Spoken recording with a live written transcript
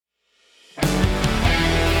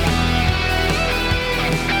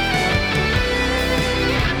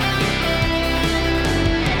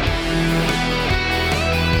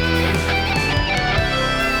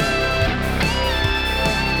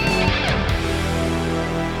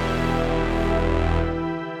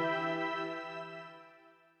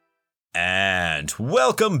And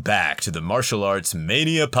welcome back to the Martial Arts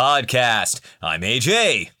Mania podcast. I'm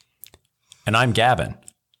AJ. And I'm Gavin.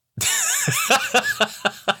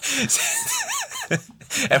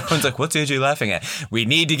 Everyone's like, what's AJ laughing at? We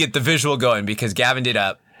need to get the visual going because Gavin did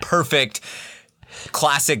a perfect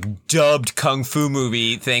classic dubbed kung fu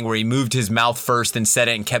movie thing where he moved his mouth first and said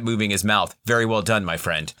it and kept moving his mouth. Very well done, my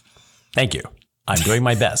friend. Thank you. I'm doing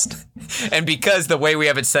my best. And because the way we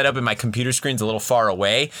have it set up in my computer screen's a little far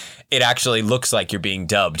away, it actually looks like you're being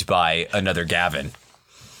dubbed by another Gavin.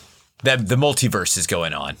 The multiverse is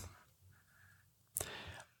going on.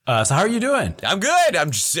 So how are you doing? I'm good.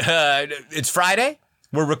 I'm just, it's Friday.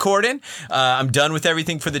 We're recording. I'm done with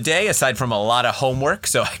everything for the day, aside from a lot of homework.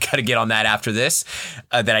 So I got to get on that after this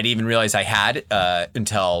that I didn't even realize I had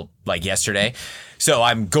until like yesterday. So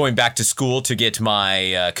I'm going back to school to get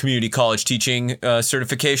my community college teaching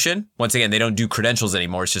certification. Once again, they don't do credentials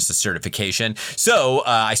anymore. It's just a certification. So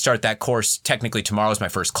I start that course technically tomorrow is my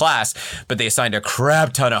first class, but they assigned a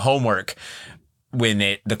crap ton of homework when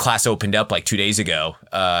the class opened up like 2 days ago.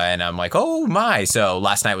 And I'm like, oh my. So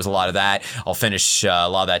last night was a lot of that. I'll finish a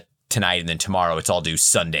lot of that tonight. And then tomorrow it's all due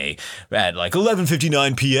Sunday at like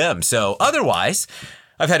 11:59 p.m. So otherwise,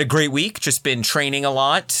 I've had a great week. Just been training a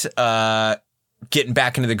lot. Getting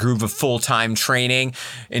back into the groove of full-time training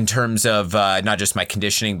in terms of not just my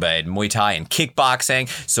conditioning, but Muay Thai and kickboxing.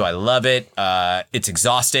 So I love it. It's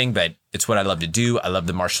exhausting, but it's what I love to do. I love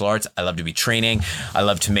the martial arts. I love to be training. I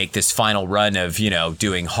love to make this final run of,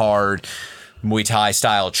 doing hard Muay Thai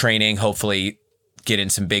style training. Hopefully get in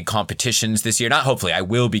some big competitions this year. Not hopefully, I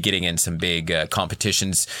will be getting in some big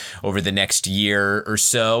competitions over the next year or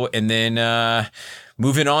so. And then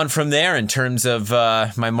moving on from there in terms of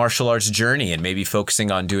my martial arts journey and maybe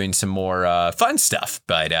focusing on doing some more fun stuff.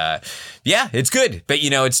 But yeah, it's good. But,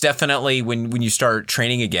 it's definitely when you start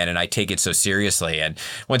training again, and I take it so seriously. And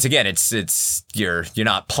once again, it's you're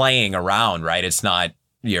not playing around, right? It's not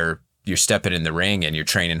you're stepping in the ring and you're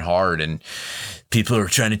training hard and people are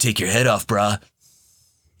trying to take your head off, bruh.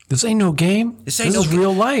 This ain't no game. This is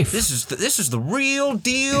real life. This is the real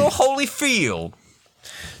deal, Holyfield.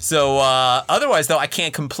 So otherwise, though, I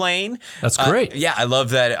can't complain. That's great. Yeah, I love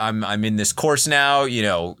that I'm in this course now.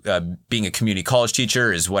 Being a community college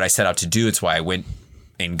teacher is what I set out to do. It's why I went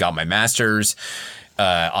and got my master's.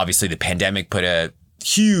 Obviously, the pandemic put a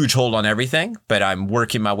huge hold on everything, but I'm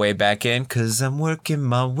working my way back in because I'm working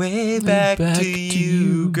my way back to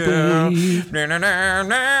you, girl. Na, na, na,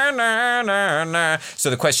 na, na, na, na. So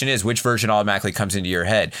the question is, which version automatically comes into your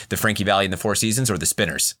head? The Frankie Valli and the Four Seasons or the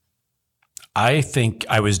Spinners? I think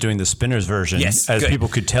I was doing the Spinners version, yes, as good. People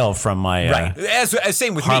could tell from my right.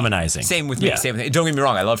 Same with harmonizing. Me. Same with me. Yeah. Same with me. Don't get me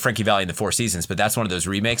wrong. I love Frankie Valli and the Four Seasons, but that's one of those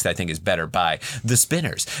remakes that I think is better by the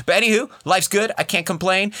Spinners. But anywho, life's good. I can't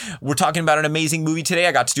complain. We're talking about an amazing movie today.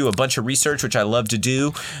 I got to do a bunch of research, which I love to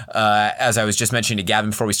do. As I was just mentioning to Gavin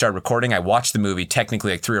before we started recording, I watched the movie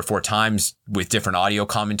technically like 3 or 4 times with different audio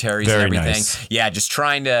commentaries and everything. Nice. Yeah, just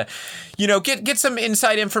trying to, get some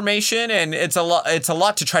inside information, and it's a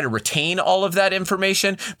lot to try to retain all of that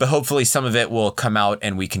information. But hopefully some of it will come out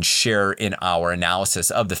and we can share in our analysis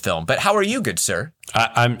of the film. But how are you, good sir?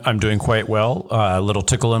 I'm doing quite well. A little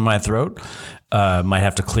tickle in my throat. Might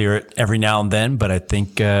have to clear it every now and then, but I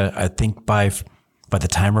think by the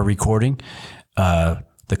time we're recording,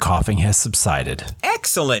 the coughing has subsided.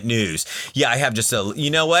 Excellent news. Yeah, I have just you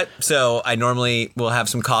know what? So I normally will have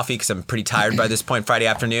some coffee because I'm pretty tired by this point Friday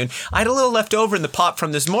afternoon. I had a little left over in the pot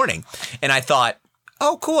from this morning, and I thought,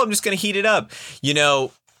 oh, cool, I'm just going to heat it up.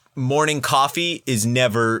 Morning coffee is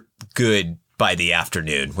never good by the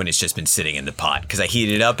afternoon when it's just been sitting in the pot because I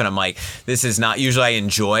heat it up and I'm like, this is not, usually I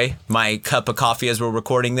enjoy my cup of coffee as we're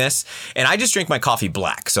recording this. And I just drink my coffee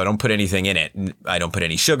black, so I don't put anything in it. I don't put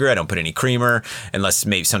any sugar. I don't put any creamer, unless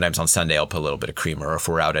maybe sometimes on Sunday I'll put a little bit of creamer, or if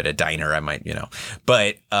we're out at a diner, I might,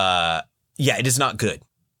 But yeah, it is not good.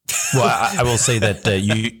 Well, I will say that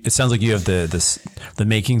it sounds like you have the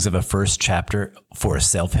makings of a first chapter for a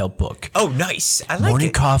self-help book. Oh, nice. I like Morning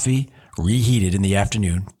it. coffee reheated in the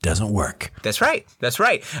afternoon doesn't work. That's right.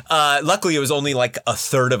 Luckily, it was only like a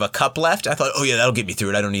third of a cup left. I thought, oh yeah, that'll get me through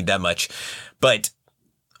it. I don't need that much. But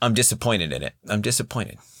I'm disappointed in it. I'm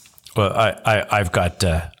disappointed. Well, I've got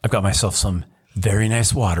myself some very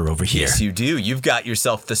nice water over here. Yes, you do. You've got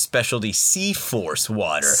yourself the specialty Sea-Force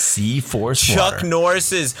water. Sea-Force Chuck water.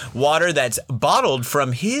 Norris's water that's bottled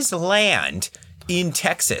from his land in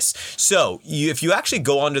Texas. So if you actually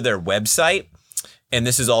go onto their website, and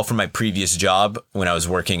this is all from my previous job when I was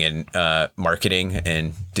working in marketing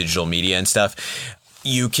and digital media and stuff,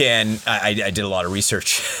 you can, I did a lot of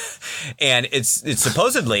research, and it's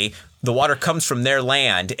supposedly the water comes from their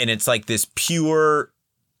land, and it's like this pure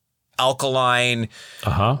alkaline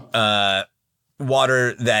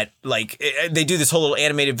water that like they do this whole little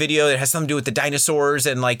animated video that has something to do with the dinosaurs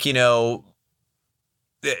and like, you know,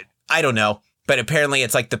 I don't know. But apparently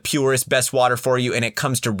it's like the purest, best water for you, and it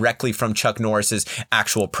comes directly from Chuck Norris's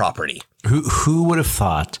actual property. Who would have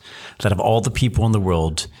thought that of all the people in the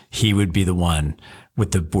world, he would be the one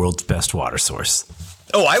with the world's best water source?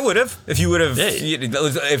 Oh, I would have. If you would have,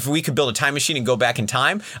 if we could build a time machine and go back in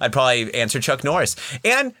time, I'd probably answer Chuck Norris.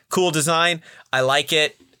 And cool design. I like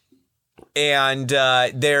it. And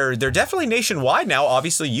they're definitely nationwide now.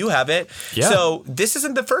 Obviously, you have it. Yeah. So this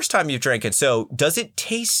isn't the first time you've drank it. So does it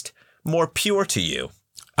taste more pure to you?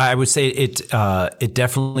 I would say it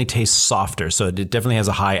definitely tastes softer. So it definitely has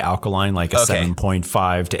a high alkaline, like a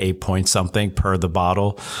 7.5 to 8 point something per the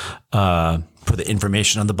bottle, per the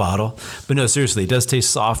information on the bottle. But no, seriously, it does taste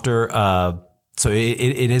softer. So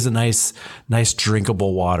it is a nice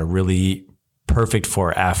drinkable water, really perfect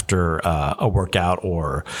for after a workout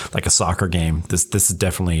or like a soccer game. This is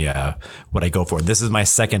definitely what I go for. This is my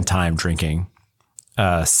second time drinking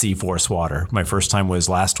C-Force water. My first time was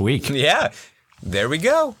last week. Yeah, there we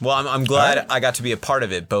go. Well, I'm glad I got to be a part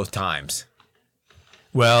of it both times.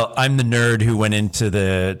 Well, I'm the nerd who went into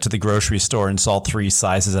the grocery store and saw 3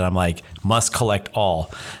 sizes, and I'm like, must collect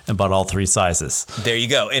all, and bought all 3 sizes. There you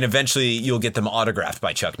go. And eventually you'll get them autographed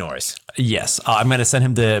by Chuck Norris. Yes. I'm going to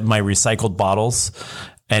send him my recycled bottles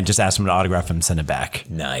and just ask him to autograph them and send it back.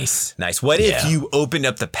 Nice. What if you opened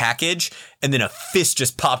up the package and then a fist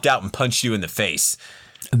just popped out and punched you in the face?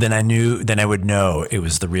 Then I would know it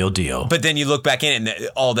was the real deal. But then you look back in and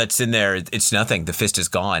all that's in there, it's nothing. The fist is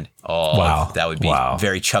gone. Oh, wow. That would be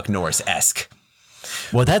very Chuck Norris-esque.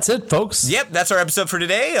 Well, that's it, folks. Yep, that's our episode for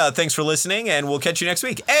today. Thanks for listening, and we'll catch you next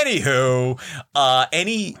week. Anywho,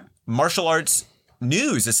 any martial arts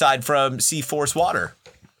news aside from C-Force water?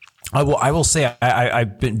 I will say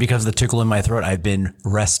I've been, because of the tickle in my throat, I've been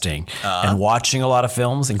resting and watching a lot of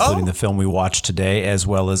films, including the film we watched today, as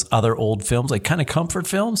well as other old films, like kind of comfort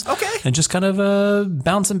films. Okay. And just kind of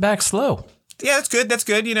bouncing back slow. Yeah, that's good. That's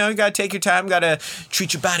good. You know, you got to take your time. Got to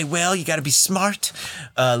treat your body well. You got to be smart.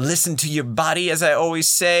 Listen to your body, as I always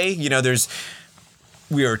say. You know,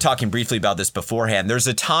 we were talking briefly about this beforehand. There's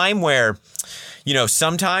a time where, you know,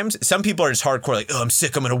 sometimes some people are just hardcore, like, oh, I'm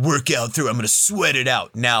sick, I'm going to work out through, I'm going to sweat it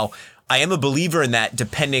out. Now, I am a believer in that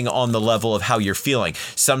depending on the level of how you're feeling.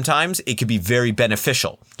 Sometimes it could be very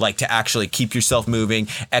beneficial, like to actually keep yourself moving.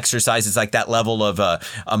 Exercises like that level of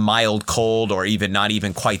a mild cold, or even not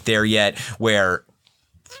even quite there yet, where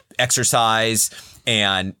exercise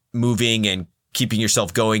and moving and keeping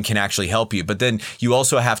yourself going can actually help you. But then you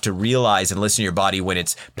also have to realize and listen to your body when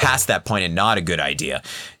it's past that point and not a good idea.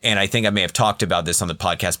 And I think I may have talked about this on the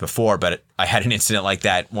podcast before, but I had an incident like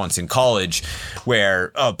that once in college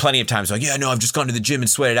where plenty of times like, yeah, no, I've just gone to the gym and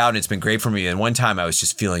sweated out and it's been great for me. And one time I was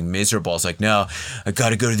just feeling miserable. I was like, no, I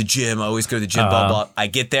got to go to the gym. I always go to the gym, blah, blah. I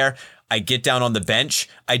get there. I get down on the bench.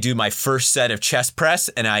 I do my first set of chest press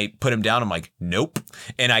and I put him down. I'm like, nope.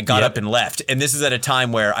 And I got up and left. And this is at a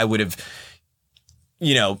time where I would have,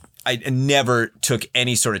 you know, I never took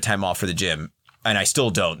any sort of time off for the gym, and I still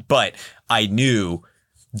don't, but I knew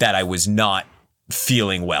that I was not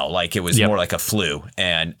feeling well. Like it was more like a flu,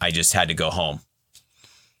 and I just had to go home.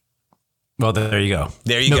 Well, there you go.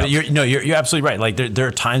 There you go. You're absolutely right. Like there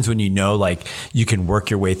are times when you know, like you can work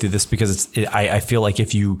your way through this, because I feel like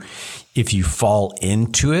if you fall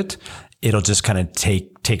into it, it'll just kind of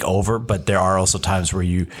take over. But there are also times where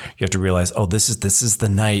you have to realize, oh, this is the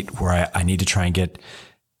night where I need to try and get,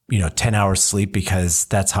 10 hours sleep, because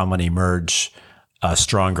that's how I'm going to emerge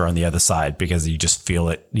stronger on the other side, because you just feel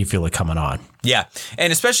it. You feel it coming on. Yeah.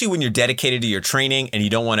 And especially when you're dedicated to your training and you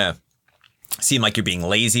don't want to seem like you're being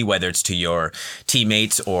lazy, whether it's to your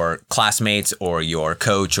teammates or classmates or your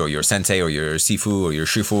coach or your sensei or your sifu or your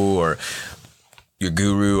shifu or your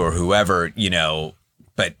guru or whoever,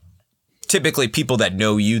 but typically people that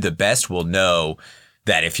know you the best will know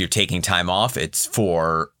that if you're taking time off, it's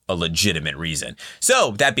for a legitimate reason.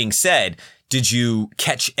 So that being said, did you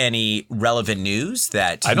catch any relevant news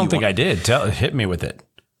that I don't think I did. Hit me with it.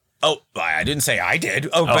 Oh, I didn't say I did.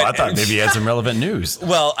 But I thought maybe you had some relevant news.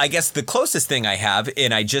 Well, I guess the closest thing I have,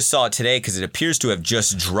 and I just saw it today because it appears to have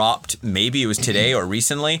just dropped, maybe it was today or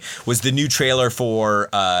recently, was the new trailer for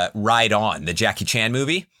Ride On, the Jackie Chan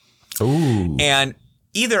movie. Ooh. And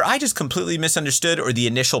either I just completely misunderstood or the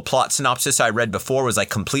initial plot synopsis I read before was like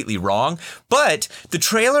completely wrong. But the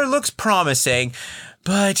trailer looks promising.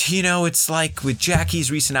 But, it's like with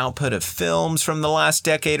Jackie's recent output of films from the last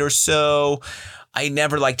decade or so, I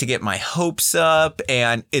never like to get my hopes up,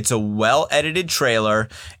 and it's a well-edited trailer,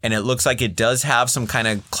 and it looks like it does have some kind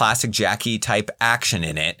of classic Jackie type action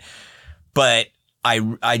in it. but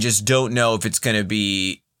I just don't know if it's going to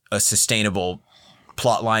be a sustainable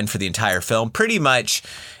plot line for the entire film. Pretty much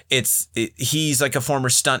he's like a former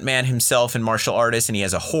stuntman himself and martial artist, and he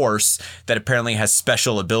has a horse that apparently has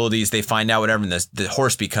special abilities. They find out whatever, and the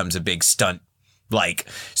horse becomes a big stunt like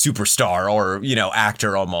superstar or,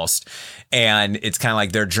 actor almost. And it's kind of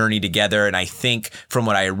like their journey together. And I think from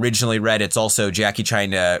what I originally read, it's also Jackie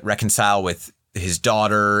trying to reconcile with his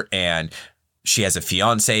daughter, and she has a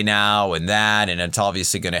fiance now and that. And it's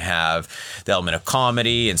obviously going to have the element of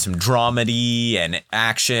comedy and some dramedy and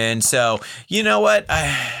action. So, you know what?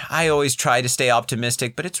 I always try to stay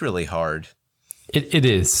optimistic, but it's really hard. It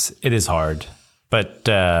is. It is hard. But,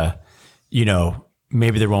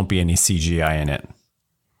 maybe there won't be any CGI in it.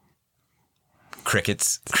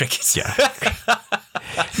 Crickets. Yeah.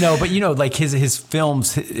 No, but like his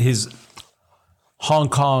films, his Hong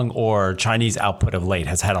Kong or Chinese output of late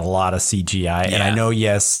has had a lot of CGI. Yeah. And I know,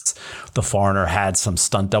 yes, The Foreigner had some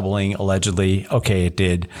stunt doubling allegedly. Okay, it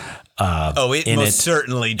did. It most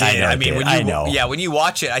certainly did. I mean, when you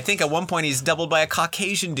watch it, I think at one point he's doubled by a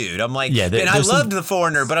Caucasian dude. I'm like, and I loved The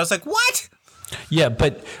Foreigner, but I was like, what? Yeah,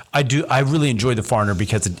 but I really enjoyed The Foreigner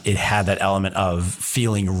because it had that element of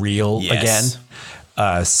feeling real again.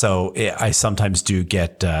 So I sometimes do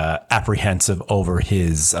get apprehensive over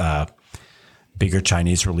his bigger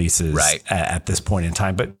Chinese releases at this point in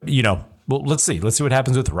time. But, well, let's see. Let's see what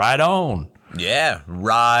happens with Ride On. Yeah,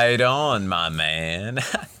 ride on, my man.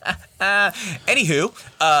 Anywho,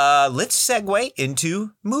 let's segue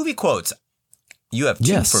into movie quotes. You have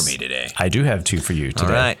two for me today. I do have two for you today.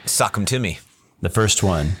 All right, sock them to me. The first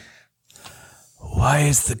one. Why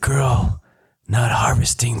is the girl not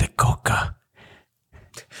harvesting the coca?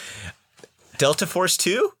 Delta Force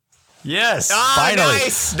 2? Yes, finally.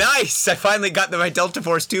 Nice. I finally got my Delta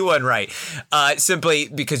Force 2 one right. Simply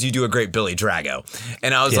because you do a great Billy Drago.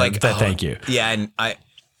 And I was thank you. Yeah, and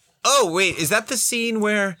oh, wait, is that the scene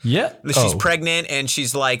where she's pregnant and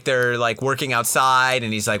she's like, they're like working outside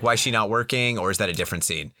and he's like, why is she not working? Or is that a different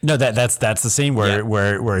scene? No, that's the scene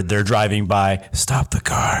where they're driving by. Stop the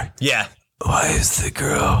car. Yeah. Why is the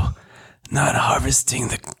girl not harvesting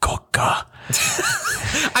the coca?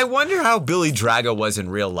 I wonder how Billy Drago was in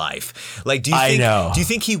real life. Like, do you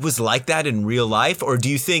think he was like that in real life? Or do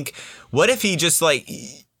you think, what if he just like,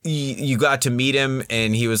 you got to meet him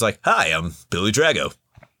and he was like, hi, I'm Billy Drago.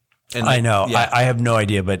 And I know. Yeah. I have no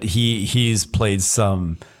idea, but he's played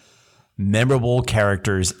some memorable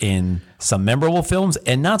characters in some memorable films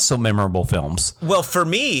and not so memorable films. Well, for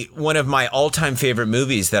me, one of my all-time favorite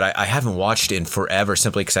movies that I haven't watched in forever,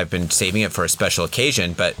 simply because I've been saving it for a special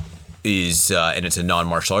occasion, but and it's a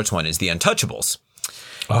non-martial arts one, is The Untouchables.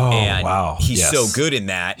 Oh, and wow. He's so good in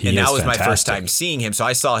that. And that was my first time seeing him. So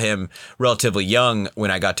I saw him relatively young when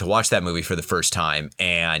I got to watch that movie for the first time.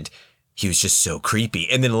 And he was just so creepy.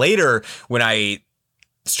 And then later, when I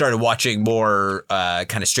started watching more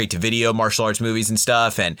kind of straight to video martial arts movies and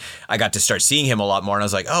stuff, and I got to start seeing him a lot more, and I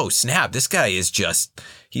was like, oh, snap, this guy is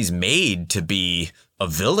he's made to be a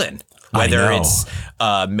villain. Whether it's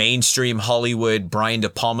mainstream Hollywood Brian De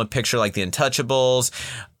Palma picture like The Untouchables,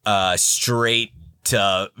 straight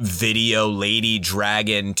to video Lady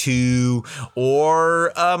Dragon 2,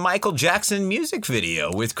 or a Michael Jackson music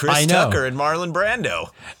video with Chris Tucker and Marlon Brando.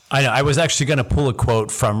 I know. I was actually going to pull a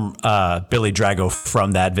quote from Billy Drago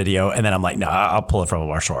from that video, and then I'm like, no, I'll pull it from a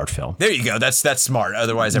martial art film. There you go. That's smart.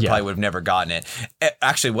 Otherwise, I probably would have never gotten it.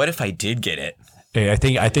 Actually, what if I did get it? I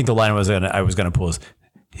think the line I was going to pull is,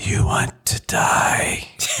 you want to die?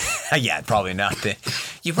 Yeah, probably not.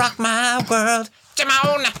 You rock my world. Come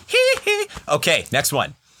on. Okay, next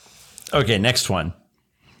one. Okay, next one.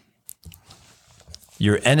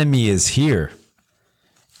 Your enemy is here,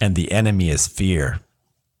 and the enemy is fear.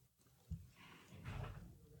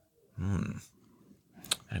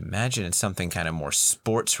 I imagine it's something kind of more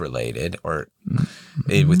sports related or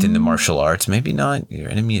within the martial arts. Maybe not. Your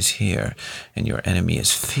enemy is here, and your enemy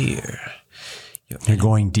is fear. They're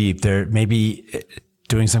going deep. They're maybe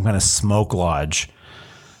doing some kind of smoke lodge,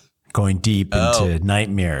 going deep into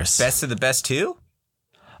nightmares. Best of the Best 2?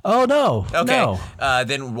 Oh, no. Okay. No.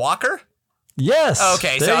 Then Walker? Yes.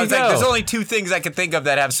 Okay. So I was like, there's only two things I could think of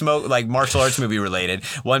that have smoke, like martial arts movie related.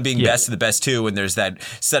 One being Best of the Best 2, when there's that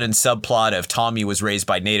sudden subplot of Tommy was raised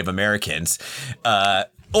by Native Americans.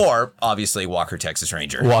 Or obviously Walker, Texas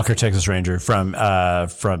Ranger. Walker, Texas Ranger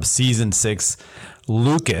from season 6.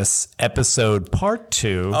 Lucas episode part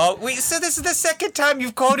 2. Oh, wait, so this is the second time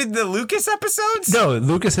you've quoted the Lucas episodes? No,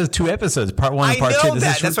 Lucas has 2 episodes, part 1 and part 2. I know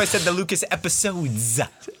that. That's why I said the Lucas episodes.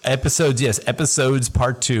 Episodes, yes. Episodes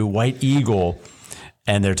part 2, White Eagle.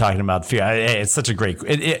 And they're talking about fear. It's such a great,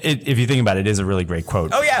 if you think about it, it is a really great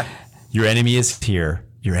quote. Oh, yeah. Your enemy is here.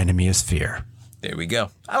 Your enemy is fear. There we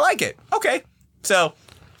go. I like it. Okay. So,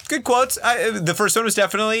 good quotes. The first one was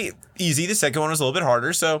definitely easy. The second one was a little bit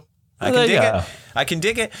harder, so I can dig it. I can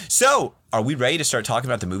dig it. So, are we ready to start talking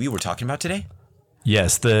about the movie we're talking about today?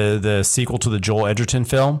 Yes, the sequel to the Joel Edgerton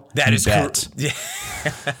film. That is correct. Yeah.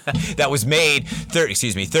 That was made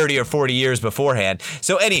 30 or 40 years beforehand.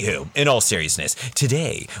 So anywho, in all seriousness,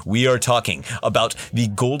 today we are talking about the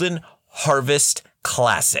Golden Harvest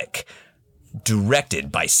classic,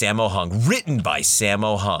 directed by Sammo Hung, written by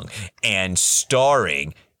Sammo Hung, and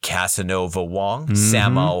starring Casanova Wong,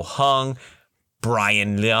 Sammo Hung,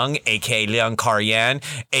 Brian Leung, a.k.a. Leung Kar-yan,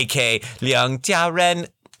 a.k.a. Leung Jia-ren,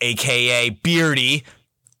 a.k.a. Beardy,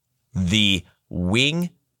 the Wing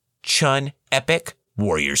Chun epic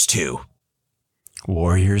Warriors 2.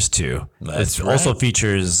 Warriors 2. That's it right. also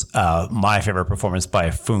features my favorite performance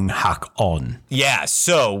by Fung Hak-on. Yeah,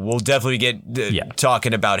 so we'll definitely get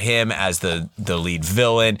talking about him as the lead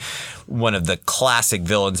villain, one of the classic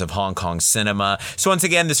villains of Hong Kong cinema. So once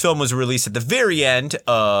again, this film was released at the very end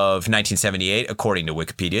of 1978, according to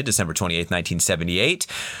Wikipedia, December 28th, 1978.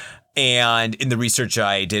 And in the research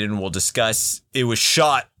I did and we'll discuss, it was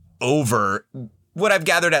shot over what I've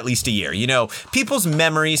gathered at least a year. You know, people's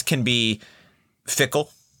memories can be fickle.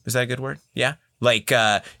 Is that a good word? Yeah. Like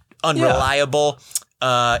unreliable,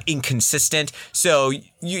 inconsistent. So,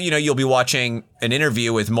 you'll be watching an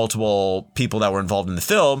interview with multiple people that were involved in the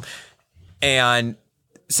film, and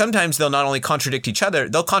sometimes they'll not only contradict each other,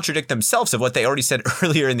 they'll contradict themselves of what they already said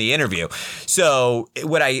earlier in the interview. So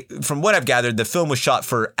from what I've gathered, the film was shot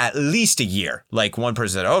for at least a year. Like one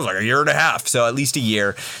person said, it was like a year and a half. So at least a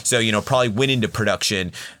year. So, probably went into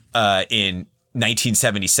production in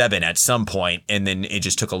 1977 at some point, and then it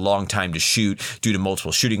just took a long time to shoot due to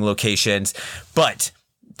multiple shooting locations. But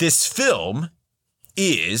this film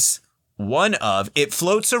is it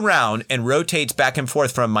floats around and rotates back and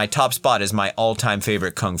forth from my top spot as my all-time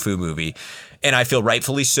favorite kung fu movie. And I feel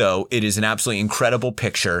rightfully so. It is an absolutely incredible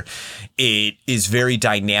picture. It is very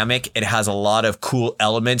dynamic. It has a lot of cool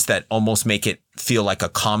elements that almost make it feel like a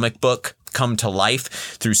comic book come to life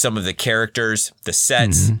through some of the characters, the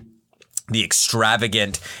sets, the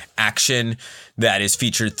extravagant action that is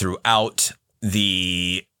featured throughout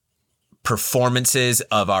the performances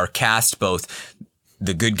of our cast, both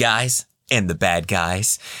the good guys and the bad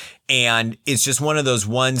guys. And it's just one of those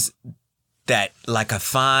ones that, like a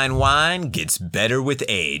fine wine, gets better with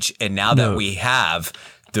age. And now that we have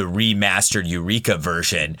the remastered Eureka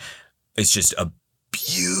version, it's just a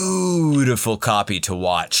beautiful copy to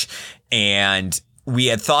watch. And we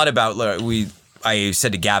had thought about, I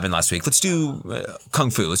said to Gavin last week, let's do Kung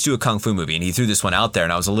Fu. Let's do a Kung Fu movie. And he threw this one out there,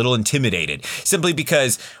 and I was a little intimidated, simply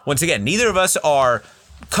because, once again, neither of us are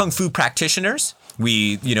Kung Fu practitioners.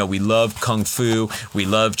 We love Kung Fu. We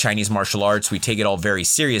love Chinese martial arts. We take it all very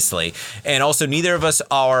seriously. And also, neither of us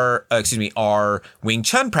are Wing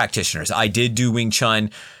Chun practitioners. I did do Wing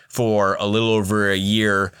Chun for a little over a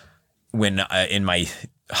year when in my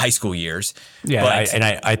high school years. Yeah,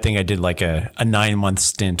 I think I did like a 9-month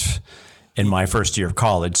stint in my first year of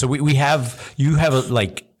college. So you have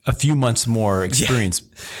a few months more experience.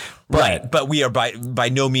 Yeah. Right, but we are by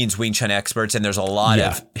no means Wing Chun experts, and there's a lot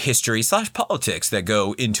of history / politics that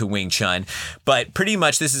go into Wing Chun. But pretty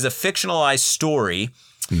much this is a fictionalized story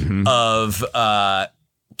of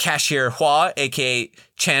Cashier Hua, a.k.a.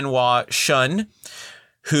 Chanhua Shun,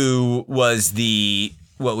 who was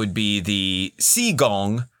what would be the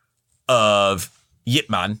Sigong of Yip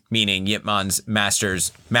Man, meaning Yip Man's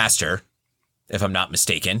master's master, if I'm not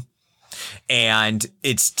mistaken. And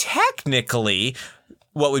it's technically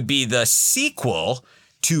what would be the sequel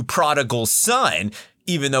to Prodigal Son,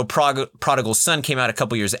 even though Prodigal Son came out a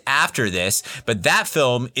couple years after this. But that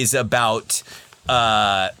film is about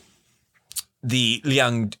the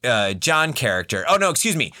Liang Jian character. Oh, no,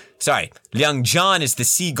 excuse me. Sorry. Liang Jian is the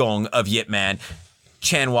Sigong of Yip Man.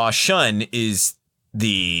 Chanhua Shun is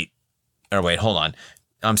hold on.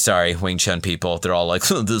 I'm sorry, Wing Chun people. They're all like,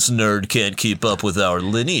 this nerd can't keep up with our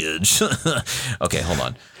lineage. Okay, hold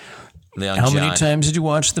on. How many times did you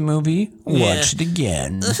watch the movie? Yeah. Watch it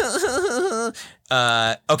again.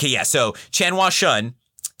 Okay, yeah. So Chanhua Shun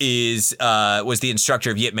was the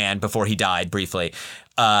instructor of Yip Man before he died briefly.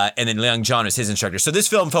 And then Liang Jian was his instructor. So this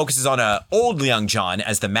film focuses on an old Liang Jian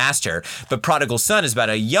as the master, but Prodigal Son is about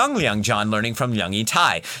a young Liang Jian learning from Liang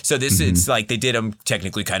Yitai. So it's like they did them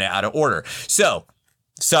technically kind of out of order. So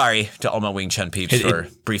sorry to all my Wing Chun peeps for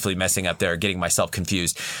briefly messing up there, getting myself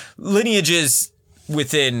confused. Lineages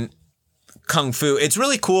within Kung Fu. It's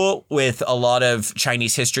really cool with a lot of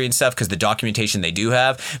Chinese history and stuff because the documentation they do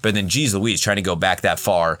have. But then, geez Louise, trying to go back that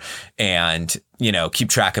far and, keep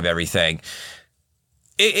track of everything.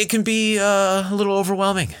 It can be a little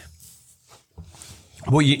overwhelming.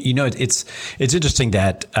 Well, it's interesting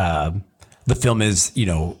that the film is,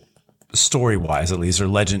 story-wise at least, or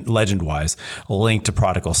legend-wise, linked to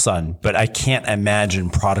Prodigal Son. But I can't imagine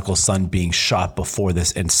Prodigal Son being shot before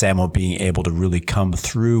this and Sammo being able to really come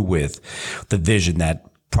through with the vision that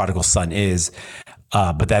Prodigal Son is.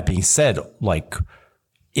 But that being said, like,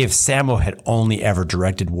 if Sammo had only ever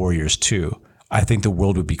directed Warriors 2, I think the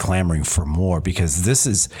world would be clamoring for more, because this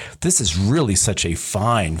is really such a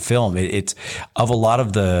fine film. It's of a lot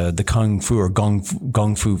of the Kung Fu or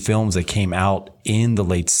Gung Fu films that came out in the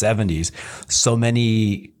late 70s. So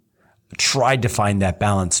many tried to find that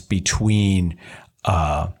balance between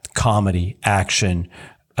comedy, action,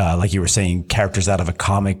 like you were saying, characters out of a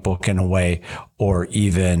comic book in a way, or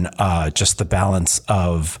even just the balance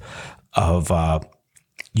of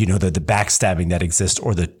the backstabbing that exists,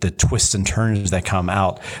 or the twists and turns that come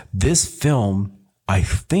out. This film, I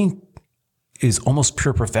think, is almost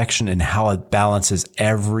pure perfection in how it balances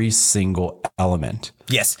every single element.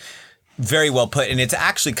 Yes, very well put. And it's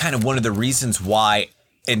actually kind of one of the reasons why,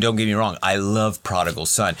 and don't get me wrong, I love Prodigal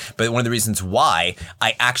Son, but one of the reasons why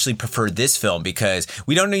I actually prefer this film, because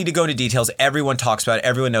we don't need to go into details. Everyone talks about it.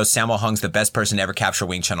 Everyone knows Sammo Hung's the best person to ever capture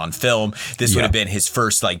Wing Chun on film. This would have been his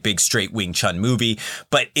first big straight Wing Chun movie,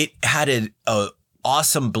 but it had a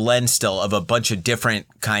awesome blend still of a bunch of different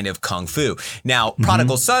kind of Kung Fu. Now,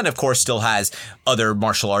 Prodigal Son, of course, still has other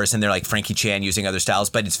martial artists in there, like Frankie Chan using other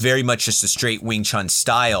styles, but it's very much just a straight Wing Chun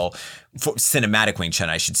style, for cinematic Wing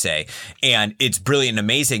Chun, I should say. And it's brilliant and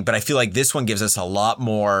amazing, but I feel like this one gives us a lot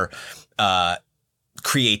more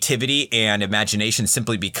creativity and imagination,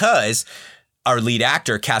 simply because our lead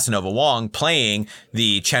actor, Casanova Wong, playing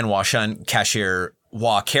the Chen Hua-shun, Cashier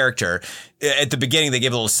Hua character, at the beginning they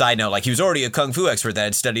gave a little side note, like he was already a Kung Fu expert that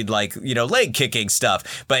had studied leg kicking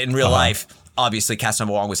stuff, but in real life, obviously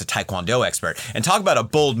Casanova Wong was a Taekwondo expert. And talk about a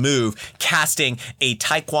bold move, casting a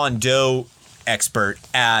Taekwondo expert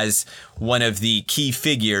as one of the key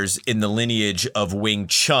figures in the lineage of Wing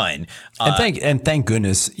Chun. And thank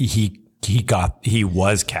goodness he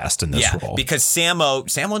was cast in this role. Because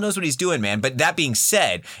Sammo knows what he's doing, man. But that being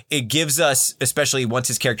said, it gives us, especially once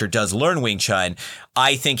his character does learn Wing Chun,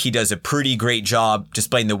 I think he does a pretty great job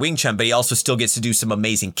displaying the Wing Chun, but he also still gets to do some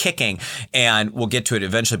amazing kicking, and we'll get to it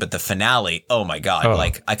eventually. But the finale, oh my God,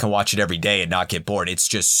 I can watch it every day and not get bored. It's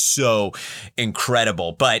just so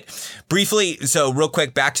incredible. But briefly, so real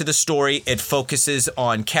quick, back to the story. It focuses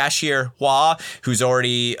on Cashier Hua, who's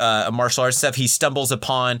already a martial arts stuff. He stumbles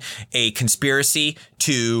upon a conspiracy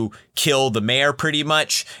to kill the mayor pretty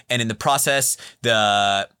much. And in the process,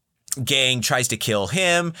 the gang tries to kill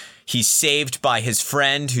him. He's saved by his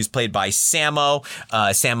friend, who's played by Sammo.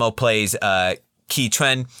 Sammo plays Ki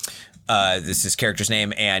Chun. This is his character's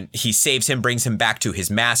name. And he saves him, brings him back to his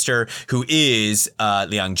master, who is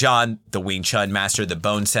Liang Zhan, the Wing Chun master, the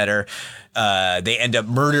bone setter. They end up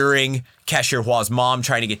murdering Cashier Hua's mom,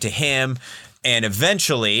 trying to get to him. And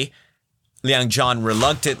eventually, Liang Zhan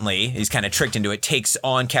reluctantly, he's kind of tricked into it, takes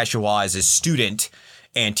on Cashier Hua as his student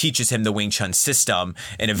and teaches him the Wing Chun system.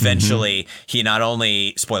 And eventually he not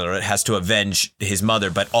only, spoiler alert, has to avenge his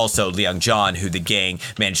mother, but also Liang Zhan, who the gang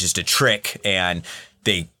manages to trick, and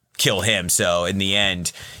they kill him. So in the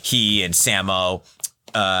end, he and Sammo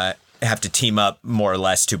have to team up more or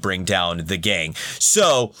less to bring down the gang.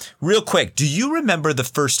 So real quick, do you remember the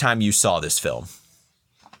first time you saw this film?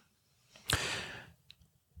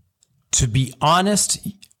 To be honest,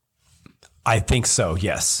 I think so.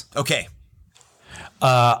 Yes. Okay.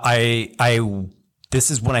 This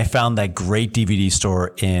is when I found that great DVD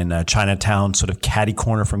store in Chinatown, sort of catty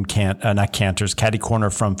corner from not Cantor's, catty corner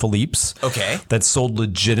from Philippe's. Okay. That sold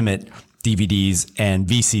legitimate DVDs and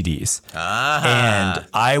VCDs. And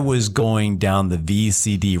I was going down the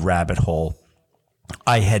VCD rabbit hole.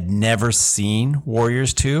 I had never seen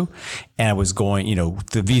Warriors 2, and I was going,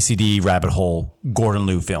 the VCD rabbit hole, Gordon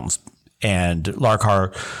Liu films, and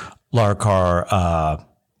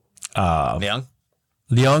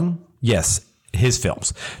Leung, yes, his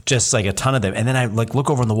films, just like a ton of them. And then I look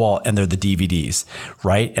over on the wall, and they're the DVDs,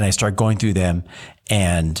 right? And I start going through them,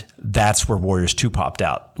 and that's where Warriors 2 popped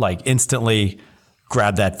out. Instantly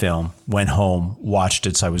grabbed that film, went home, watched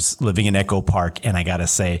it. So I was living in Echo Park, and I gotta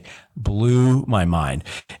say, blew my mind.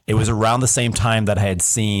 It was around the same time that I had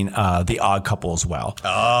seen The Odd Couple as well,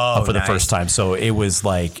 for the first time. So it was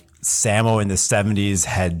Sammo in the 70s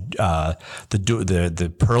had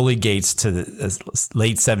the pearly gates to the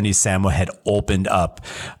late 70s. Sammo had opened up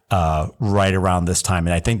right around this time,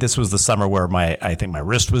 and I think this was the summer where my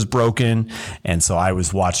wrist was broken, and so I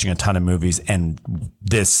was watching a ton of movies, and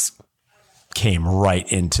this came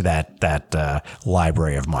right into that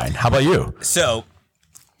library of mine. How about you? So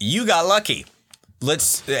you got lucky.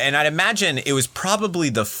 And I'd imagine it was probably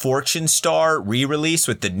the Fortune Star re-release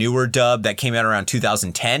with the newer dub that came out around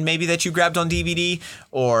 2010, maybe, that you grabbed on DVD,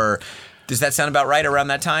 or does that sound about right around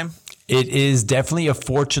that time? It is definitely a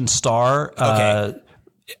Fortune Star. Okay.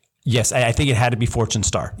 Yes, I think it had to be Fortune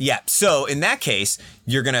Star. Yeah. So in that case,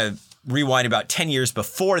 you're going to rewind about 10 years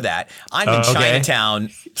before that. I'm in Chinatown,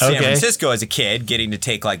 San Francisco as a kid, getting to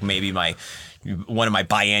take like maybe one of my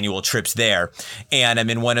biannual trips there. And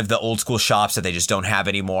I'm in one of the old school shops that they just don't have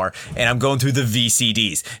anymore. And I'm going through the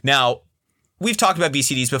VCDs. Now, we've talked about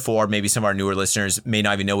VCDs before. Maybe some of our newer listeners may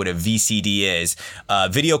not even know what a VCD is.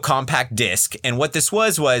 Video compact disc. And what this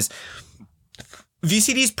was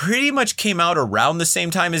VCDs pretty much came out around the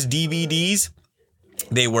same time as DVDs.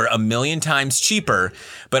 They were 1 million times cheaper,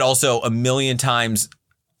 but also 1 million times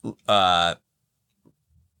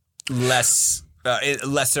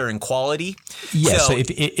lesser in quality. Yeah. So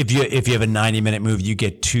if you have a 90-minute movie, you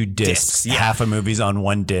get 2 discs. Yeah. Half a movie's on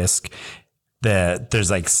 1 disc.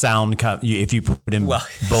 There's like sound. If you put in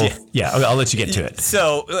both, yeah, I'll let you get to it.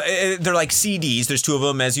 So they're like CDs. There's 2 of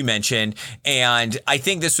them, as you mentioned, and I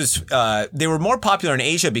think this was they were more popular in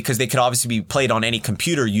Asia because they could obviously be played on any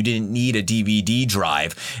computer. You didn't need a DVD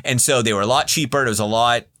drive, and so they were a lot cheaper. It was a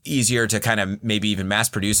lot easier to kind of maybe even mass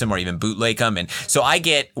produce them or even bootleg them. And so I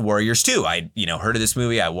get Warriors 2. I heard of this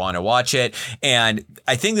movie. I want to watch it, and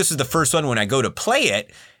I think this is the first one when I go to play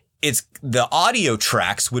it. It's the audio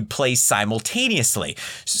tracks would play simultaneously.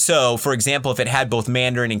 So, for example, if it had both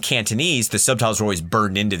Mandarin and Cantonese, the subtitles were always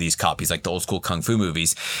burned into these copies, like the old school Kung Fu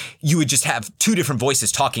movies. You would just have 2 different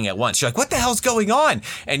voices talking at once. You're like, what the hell's going on?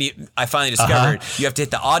 And I finally discovered you have to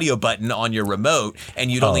hit the audio button on your remote,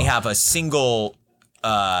 and you'd only have a single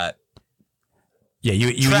yeah, you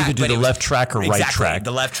either do the left track or right track.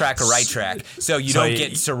 The left track or right track. So you don't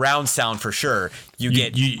get surround sound for sure.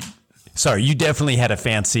 Sorry, you definitely had a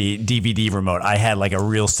fancy DVD remote. I had like a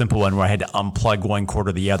real simple one where I had to unplug one cord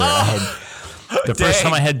or the other. The first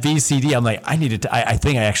time I had VCD, I'm like, I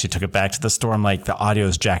think I actually took it back to the store. I'm like, the audio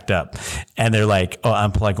is jacked up. And they're like, oh,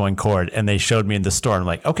 unplug one cord. And they showed me in the store. I'm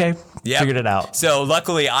like, okay, figured it out. So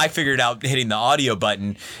luckily I figured out hitting the audio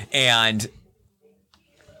button and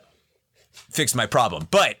fixed my problem.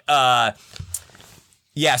 But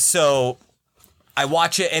so I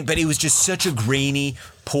watch it, but it was just such a grainy,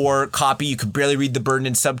 poor copy. You could barely read the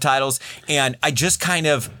Burnden subtitles, and I just kind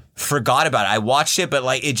of forgot about it. I watched it, but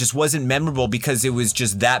like it just wasn't memorable because it was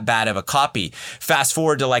just that bad of a copy. Fast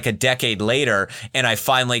forward to like a decade later, and I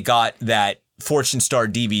finally got that Fortune Star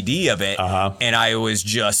DVD of it, and I was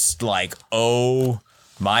just like, oh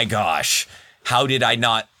my gosh, how did I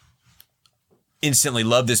not instantly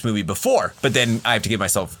love this movie before? But then I have to give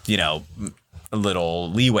myself, a little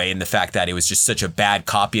leeway in the fact that it was just such a bad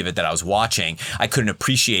copy of it that I was watching. I couldn't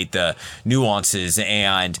appreciate the nuances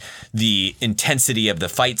and the intensity of the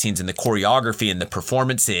fight scenes and the choreography and the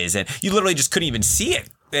performances. And you literally just couldn't even see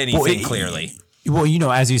anything clearly. Well,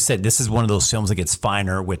 as you said, this is one of those films that gets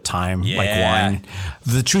finer with time, like wine.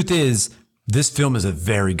 The truth is, this film is a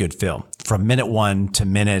very good film. From minute 1 to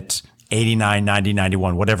minute 89, 90,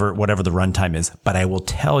 91, whatever the runtime is. But I will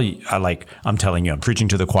tell you, I'm telling you, I'm preaching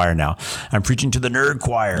to the choir now. I'm preaching to the nerd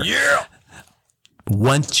choir. Yeah.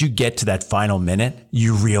 Once you get to that final minute,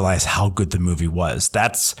 you realize how good the movie was. So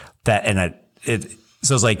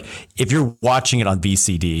it's like, if you're watching it on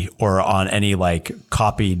VCD or on any like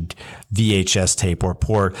copied VHS tape or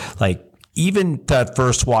port, like, even that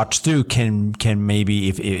first watch through can maybe,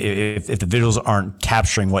 if the visuals aren't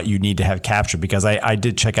capturing what you need to have captured, because I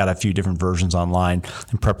did check out a few different versions online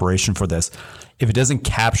in preparation for this. If it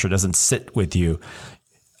doesn't sit with you,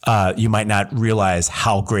 you might not realize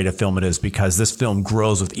how great a film it is, because this film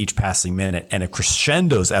grows with each passing minute, and it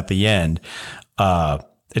crescendos at the end.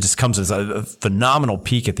 It just comes as a phenomenal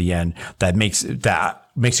peak at the end that makes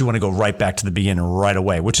you want to go right back to the beginning right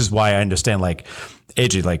away, which is why I understand, like,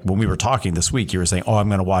 AJ, like when we were talking this week, you were saying, oh, I'm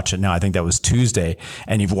going to watch it now. I think that was Tuesday,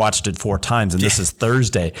 and you've watched it 4 times, and this is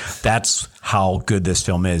Thursday. That's how good this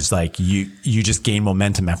film is. Like, you just gain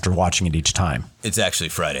momentum after watching it each time. It's actually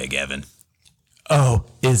Friday, Gavin. Oh,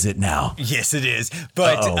 is it now? Yes, it is.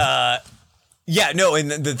 But Yeah, no, and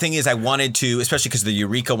the thing is I wanted to, especially because the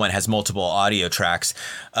Eureka one has multiple audio tracks.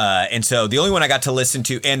 And so the only one I got to listen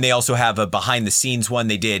to, and they also have a behind the scenes one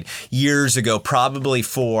they did years ago, probably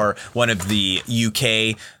for one of the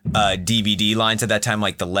UK DVD lines at that time,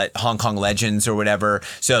 like the Hong Kong Legends or whatever.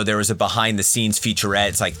 So there was a behind the scenes featurette.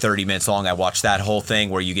 It's like 30 minutes long. I watched that whole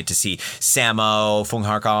thing where you get to see Sammo, Fung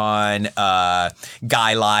Hark-on,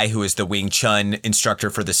 Guy Lai, who is the Wing Chun instructor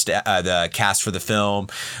for the cast for the film.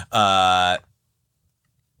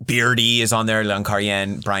 Beardy is on there, Leung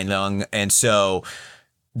Kar-yen, Brian Leung. And so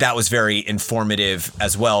that was very informative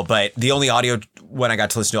as well. But the only audio when I got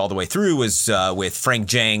to listen to all the way through was with Frank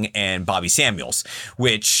Jang and Bobby Samuels,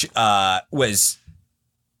 which was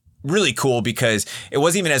really cool because it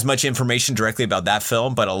wasn't even as much information directly about that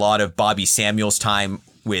film, but a lot of Bobby Samuels' time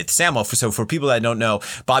with Sammo. So for people that don't know,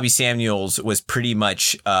 Bobby Samuels was pretty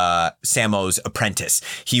much Sammo's apprentice.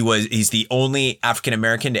 He's the only African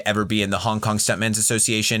American to ever be in the Hong Kong Stuntmen's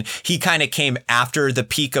Association. He kind of came after the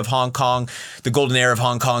peak of Hong Kong, the golden era of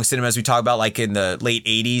Hong Kong cinema, as we talk about, like in the late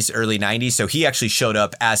 80s, early 90s. So he actually showed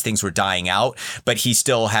up as things were dying out, but he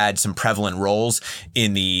still had some prevalent roles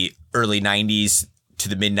in the early 90s to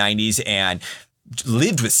the mid 90s and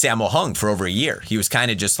lived with Sammo Hung for over a year. He was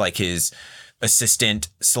kind of just like his assistant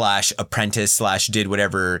 / apprentice / did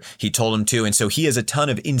whatever he told him to. And so he has a ton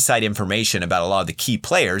of inside information about a lot of the key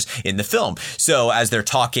players in the film. So as they're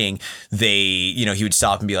talking, he would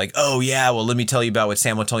stop and be like, oh yeah, well, let me tell you about what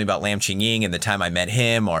Sammo told me about Lam Ching Ying and the time I met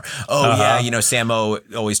him. Or,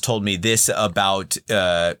 Sammo always told me this about,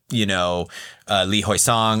 Lee Hoi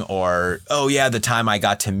Sang, or, oh yeah, the time I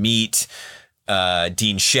got to meet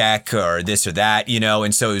Dean Sheck or this or that,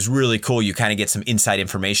 and so it was really cool. You kind of get some inside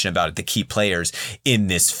information about the key players in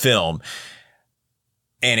this film.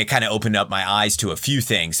 And it kind of opened up my eyes to a few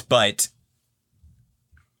things, but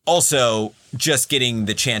also just getting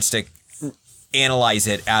the chance to analyze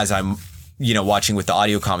it as I'm, watching with the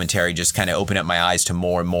audio commentary, just kind of opened up my eyes to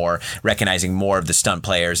more and more, recognizing more of the stunt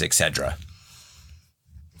players, etc.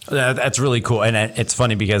 That's really cool. And it's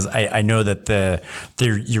funny because I know that the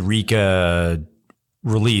Eureka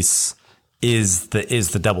release is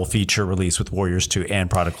the double feature release with Warriors 2 and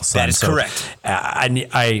Prodigal Son. That is correct.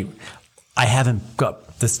 I haven't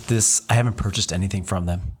got this. I haven't purchased anything from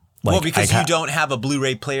them. Because you don't have a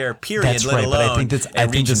Blu-ray player, period. That's let right, alone but I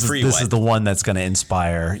think this is the one that's going to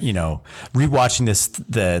inspire. Rewatching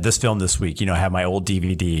this film this week. I have my old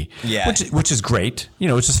DVD, which is great.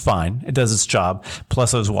 Which is fine. It does its job.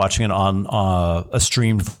 Plus, I was watching it on a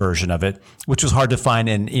streamed version of it, which was hard to find,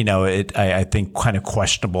 and I think kind of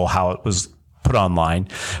questionable how it was put online,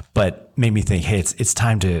 but made me think, hey, it's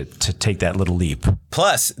time to take that little leap.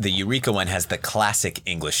 Plus, the Eureka one has the classic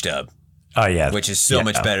English dub. Oh, yeah. Which is so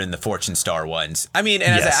much better than the Fortune Star ones. I mean,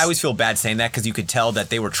 and I always feel bad saying that because you could tell that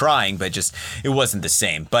they were trying, but just it wasn't the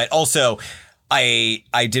same. But also, I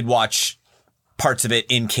did watch parts of it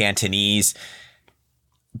in Cantonese.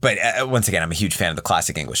 But once again, I'm a huge fan of the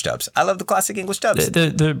classic English dubs. I love the classic English dubs.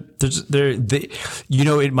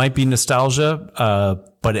 It might be nostalgia,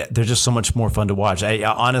 but they're just so much more fun to watch. I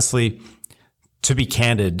honestly, to be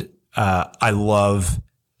candid, I love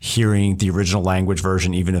hearing the original language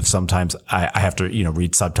version, even if sometimes I have to,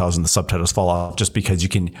 read subtitles and the subtitles fall off, just because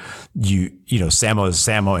Sammo is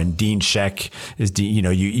Sammo and Dean Sheck is Dean.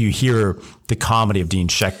 You hear the comedy of Dean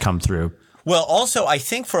Sheck come through. Well, also, I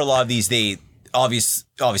think for a lot of these, they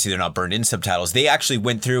obviously they're not burned in subtitles. They actually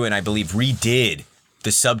went through and I believe redid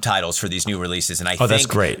the subtitles for these new releases. And I think that's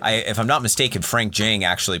great. If I'm not mistaken, Frank Jang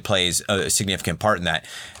actually plays a significant part in that.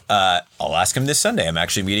 I'll ask him this Sunday. I'm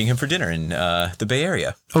actually meeting him for dinner in the Bay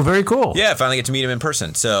Area. Oh, very cool. Yeah, I finally get to meet him in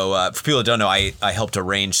person. So for people that don't know, I helped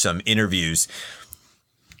arrange some interviews,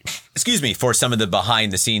 for some of the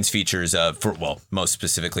behind the scenes features most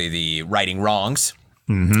specifically the Righting Wrongs.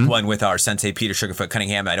 Mm-hmm. One with our sensei, Peter Sugarfoot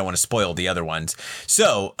Cunningham. I don't want to spoil the other ones.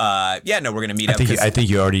 So, we're going to meet up. I think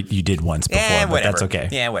you did once before, but that's okay.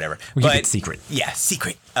 Yeah, whatever. Keep it secret. Yeah,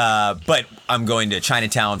 secret. But I'm going to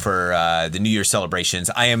Chinatown for the New Year's celebrations.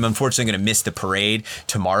 I am unfortunately going to miss the parade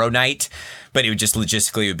tomorrow night. But it would just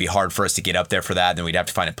logistically, it would be hard for us to get up there for that. And then we'd have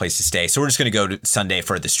to find a place to stay. So we're just going to go to Sunday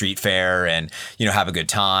for the street fair and, have a good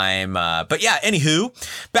time. But yeah, anywho,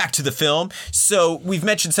 back to the film. So we've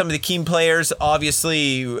mentioned some of the key players.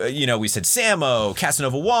 Obviously, we said Sammo,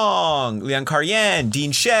 Casanova Wong, Leung Kar-yen,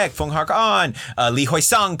 Dean Sheck, Fung Hark-on, Lee Hoi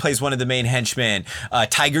Sang plays one of the main henchmen,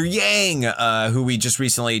 Tiger Yang, who we just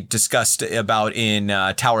recently discussed about in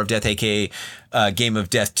Tower of Death, aka Game of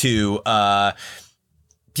Death 2.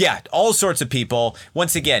 Yeah, all sorts of people.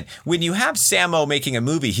 Once again, when you have Sammo making a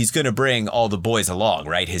movie, he's going to bring all the boys along,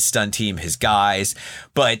 right? His stunt team, his guys.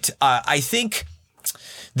 But I think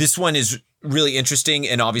this one is really interesting.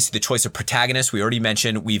 And obviously the choice of protagonists, we already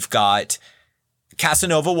mentioned. We've got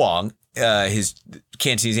Casanova Wong, his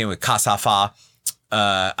Cantonese name with Kasafa.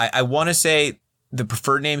 I want to say the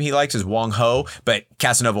preferred name he likes is Wong Ho, but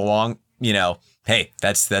Casanova Wong, hey,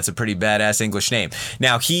 that's a pretty badass English name.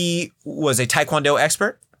 Now, he was a Taekwondo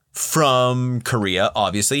expert from Korea,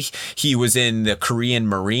 obviously. He was in the Korean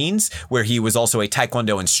Marines, where he was also a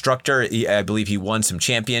Taekwondo instructor. I believe he won some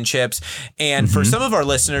championships. And for some of our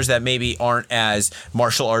listeners that maybe aren't as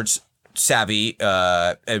martial arts savvy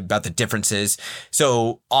about the differences,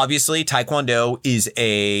 so obviously Taekwondo is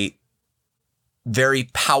a very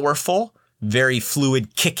powerful, very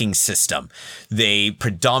fluid kicking system. They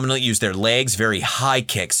predominantly use their legs, very high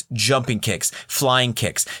kicks, jumping kicks, flying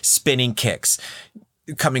kicks, spinning kicks,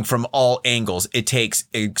 coming from all angles. It takes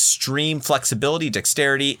extreme flexibility,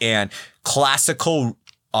 dexterity, and classical,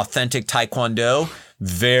 authentic Taekwondo.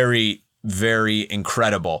 Very, very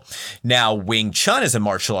incredible. Now, Wing Chun as a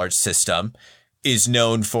martial arts system is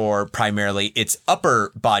known for primarily its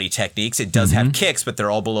upper body techniques. It does have kicks, but they're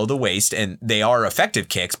all below the waist, and they are effective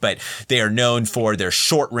kicks, but they are known for their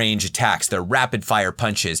short range attacks, their rapid fire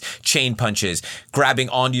punches, chain punches, grabbing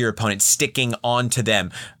onto your opponent, sticking onto them,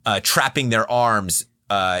 trapping their arms,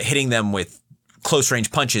 hitting them with close range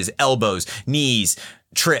punches, elbows, knees,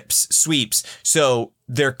 trips, sweeps. So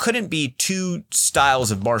there couldn't be two styles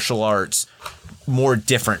of martial arts more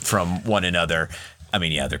different from one another. I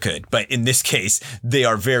mean, yeah, there could, but in this case, they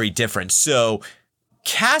are very different. So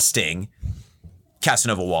casting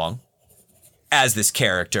Casanova Wong as this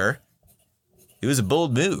character, it was a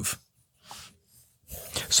bold move.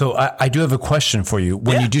 So I do have a question for you.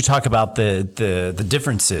 When you do talk about the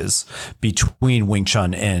differences between Wing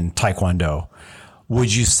Chun and Taekwondo,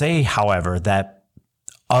 would you say, however, that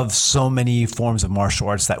of so many forms of martial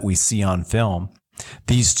arts that we see on film,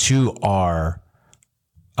 these two are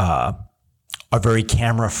very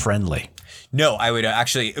camera friendly? No, I would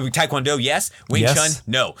actually Taekwondo, yes. Wing Chun,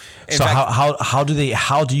 no. So how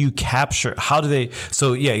do you capture?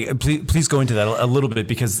 So yeah, please go into that a little bit,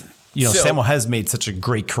 because Sammo has made such a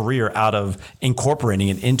great career out of incorporating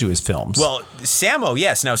it into his films. Well, Sammo,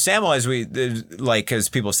 yes. Now, Sammo, as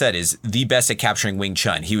people said, is the best at capturing Wing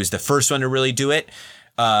Chun. He was the first one to really do it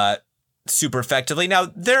super effectively. Now,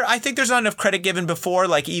 I think there's not enough credit given before,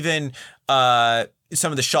 like even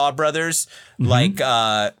some of the Shaw brothers, like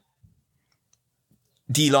Dilong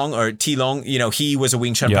or Tilong, he was a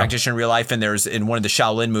Wing Chun practitioner in real life. And there's in one of the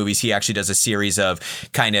Shaolin movies, he actually does a series of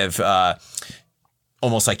kind of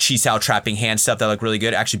almost like Chi Sao trapping hand stuff that look really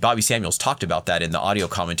good. Actually, Bobby Samuels talked about that in the audio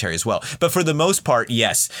commentary as well. But for the most part,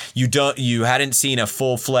 yes, you hadn't seen a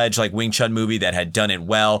full-fledged like Wing Chun movie that had done it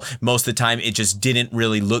well. Most of the time, it just didn't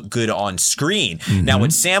really look good on screen. Now, what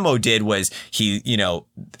Sammo did was he,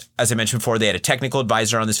 as I mentioned before, they had a technical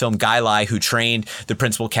advisor on this film, Guy Lai, who trained the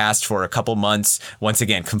principal cast for a couple months. Once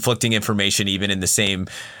again, conflicting information, even in the same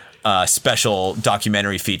special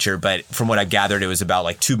documentary feature, but from what I gathered, it was about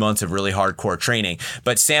like 2 months of really hardcore training.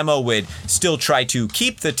 But Sammo would still try to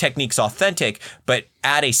keep the techniques authentic, but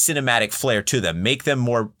add a cinematic flair to them, make them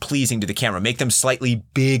more pleasing to the camera, make them slightly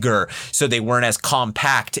bigger so they weren't as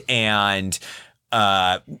compact and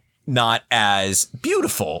not as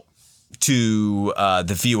beautiful to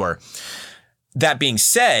the viewer. That being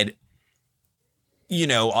said,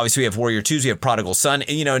 obviously we have Warrior 2s, we have Prodigal Son,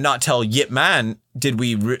 and, not till Yip Man did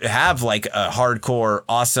we have like a hardcore,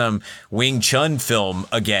 awesome Wing Chun film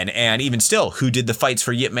again. And even still, who did the fights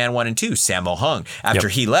for Yip Man 1 and 2? Sammo Hung. After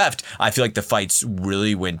he left, I feel like the fights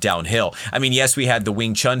really went downhill. I mean, yes, we had the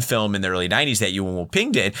Wing Chun film in the early 90s that Yuen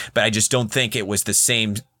Woo-ping did, but I just don't think it was the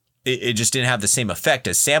same. It just didn't have the same effect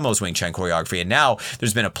as Sammo's Wing Chun choreography. And now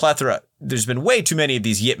there's been way too many of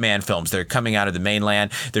these Yip Man films. They're coming out of the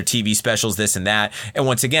mainland, they're TV specials, this and that. And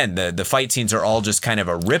once again, the fight scenes are all just kind of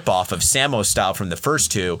a ripoff of Sammo's style from the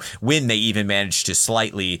first two, when they even managed to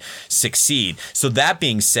slightly succeed. So that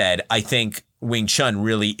being said, I think Wing Chun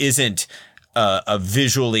really isn't a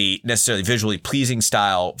necessarily visually pleasing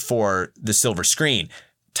style for the silver screen.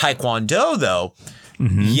 Taekwondo, though,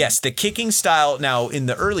 yes, the kicking style. Now, in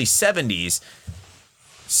the early 70s,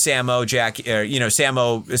 Sammo,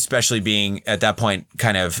 Sammo, especially being at that point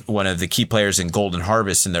kind of one of the key players in Golden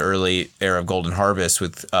Harvest, in the early era of Golden Harvest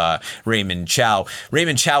with Raymond Chow.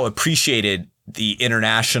 Raymond Chow appreciated the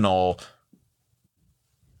international,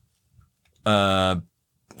 I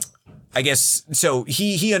guess, so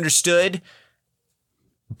he understood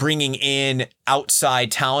bringing in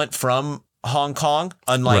outside talent from Hong Kong,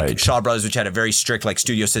 unlike Shaw Brothers, which had a very strict like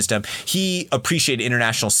studio system. He appreciated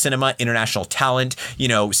international cinema, international talent,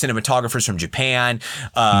 cinematographers from Japan,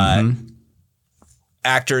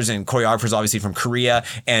 actors and choreographers obviously from Korea,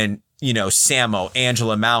 and Sammo,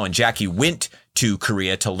 Angela Mao, and Jackie went to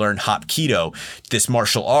Korea to learn Hapkido, this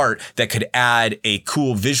martial art that could add a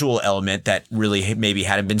cool visual element that really maybe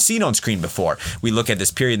hadn't been seen on screen before. We look at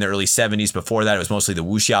this period in the early 70s. Before that, it was mostly the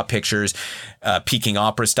wuxia pictures, Peking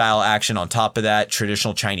opera style action on top of that,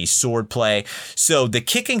 traditional Chinese sword play. So the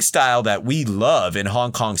kicking style that we love in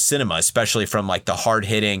Hong Kong cinema, especially from like the hard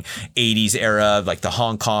hitting 80s era, like the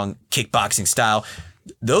Hong Kong kickboxing style,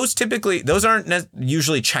 those aren't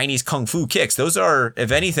usually Chinese kung fu kicks. Those are,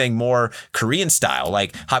 if anything, more Korean style,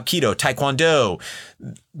 like Hapkido, Taekwondo,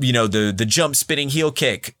 the jump spinning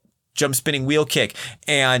wheel kick.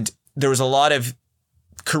 And there was a lot of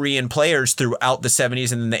Korean players throughout the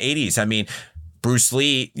 70s and then the 80s. I mean, Bruce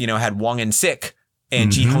Lee, had Wong In-sik and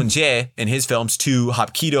Ji Hoon-jae in his films, two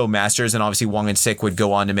Hapkido masters. And obviously Wong In-sik would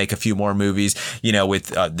go on to make a few more movies, with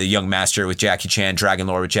The Young Master with Jackie Chan, Dragon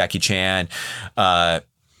Lord with Jackie Chan.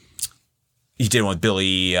 He did one with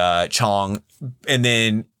Billy Chong. And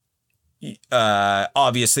then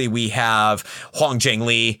obviously we have Huang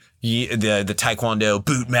Zhengli, the Taekwondo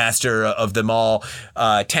boot master of them all,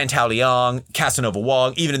 Tan Tao Liang, Casanova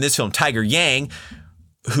Wong, even in this film, Tiger Yang,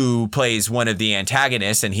 who plays one of the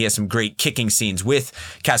antagonists, and he has some great kicking scenes with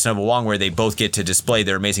Casanova Wong where they both get to display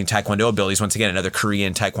their amazing Taekwondo abilities. Once again, another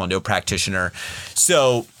Korean Taekwondo practitioner.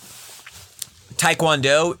 So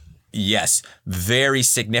Taekwondo, yes, very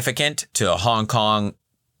significant to Hong Kong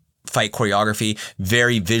fight choreography,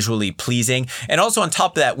 very visually pleasing. And also on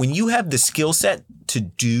top of that, when you have the skill set to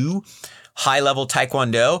do high-level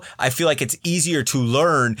Taekwondo, I feel like it's easier to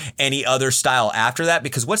learn any other style after that,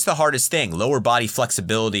 because what's the hardest thing? Lower body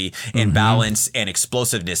flexibility and balance and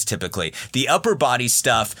explosiveness typically. The upper body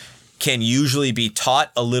stuff can usually be taught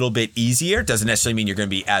a little bit easier. Doesn't necessarily mean you're going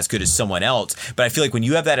to be as good as someone else. But I feel like when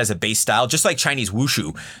you have that as a base style, just like Chinese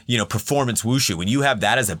wushu, performance wushu, when you have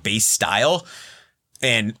that as a base style,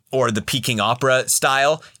 or the Peking opera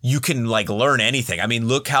style, you can learn anything. I mean,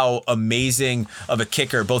 look how amazing of a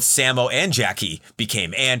kicker both Sammo and Jackie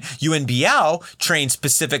became. And Yuan Biao trained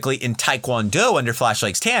specifically in Taekwondo under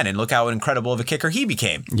Flashlegs Tan, and look how incredible of a kicker he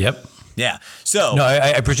became. Yep. Yeah. So no, I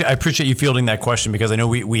appreciate you fielding that question, because I know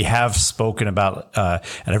we have spoken about,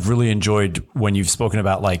 and I've really enjoyed when you've spoken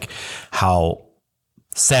about how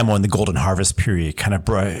Sammo in the Golden Harvest period kind of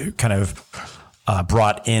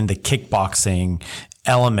brought in the kickboxing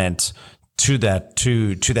element to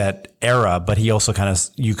that era, but he also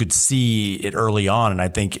you could see it early on. And I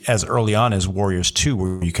think as early on as Warriors 2,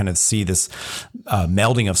 where you kind of see this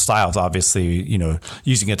melding of styles, obviously,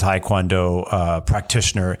 using a Taekwondo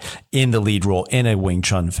practitioner in the lead role in a Wing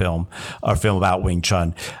Chun film, or film about Wing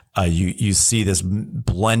Chun. You see this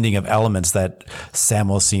blending of elements that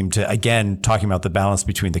Sammo seemed to, again, talking about the balance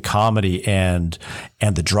between the comedy and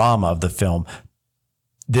the drama of the film.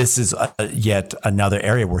 This is yet another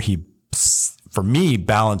area where he, for me,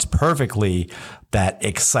 balanced perfectly that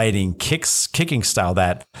exciting kicking style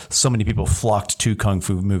that so many people flocked to Kung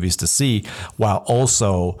Fu movies to see, while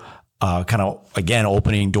also kind of, again,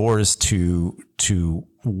 opening doors to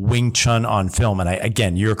Wing Chun on film. And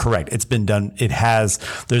again, you're correct. It's been done.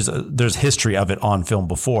 There's history of it on film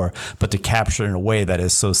before, but to capture it in a way that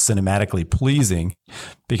is so cinematically pleasing,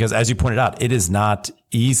 because as you pointed out, it is not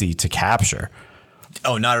easy to capture.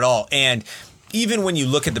 Oh, not at all. And even when you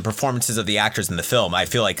look at the performances of the actors in the film, I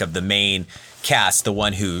feel like of the main cast, the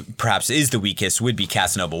one who perhaps is the weakest would be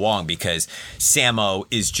Casanova Wong, because Sammo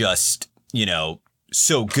is just,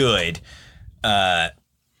 so good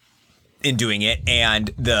in doing it. And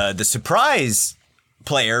the surprise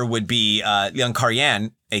player would be Leung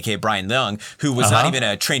Kar-yan, aka Brian Leung, who was not even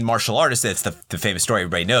a trained martial artist. That's the famous story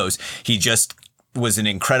everybody knows. He just was an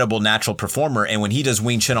incredible natural performer. And when he does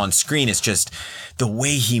Wing Chun on screen, it's just the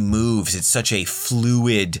way he moves. It's such a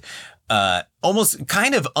fluid, almost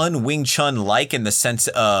kind of un-Wing Chun-like in the sense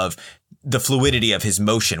of the fluidity of his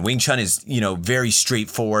motion. Wing Chun is, very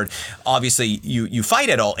straightforward. Obviously, you fight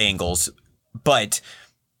at all angles, but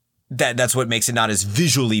that's what makes it not as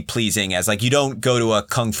visually pleasing as you don't go to a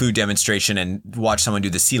kung fu demonstration and watch someone do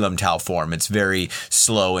the Silam Tao form. It's very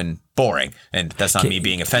slow and boring. And that's not me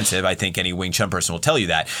being offensive. I think any Wing Chun person will tell you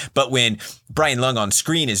that. But when Brian Leung on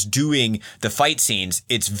screen is doing the fight scenes,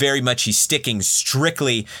 it's very much he's sticking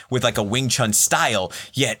strictly with a Wing Chun style,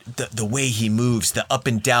 yet the way he moves, the up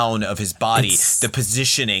and down of his body, the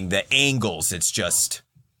positioning, the angles, it's just...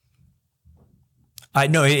 I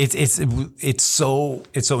know it's so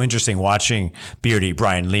interesting watching Beardy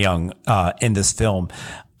Brian Leung in this film.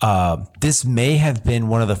 This may have been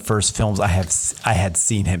one of the first films I had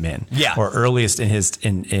seen him in, or earliest in his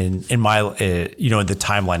in my in the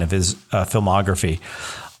timeline of his filmography.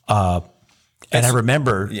 And I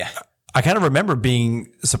remember, I kind of remember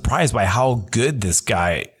being surprised by how good this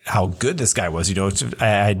guy was. You know, I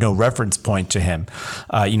had no reference point to him.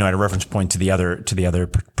 I had a reference point to the other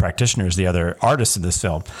practitioners, the other artists in this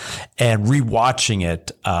film, and rewatching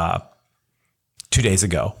it 2 days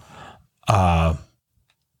ago, I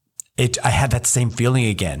had that same feeling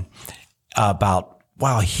again about,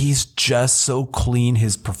 wow, he's just so clean.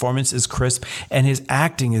 His performance is crisp, and his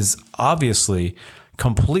acting is obviously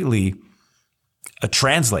completely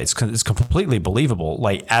translates. It's completely believable.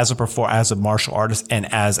 Like as a martial artist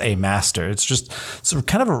and as a master, it's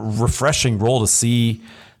kind of a refreshing role to see.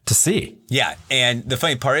 Yeah, and the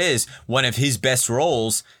funny part is one of his best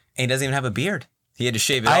roles, and he doesn't even have a beard. He had to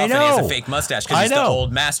shave it off, and he has a fake mustache because he's the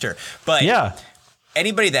old master. But yeah.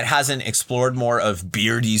 Anybody that hasn't explored more of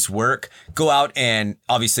Beardy's work, go out and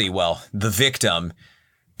obviously, The Victim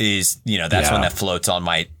is, that's one that floats on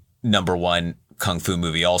my number one Kung Fu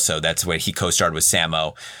movie also. That's what he co-starred with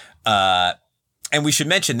Sammo. And we should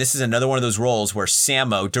mention, this is another one of those roles where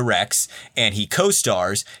Sammo directs and he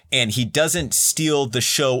co-stars, and he doesn't steal the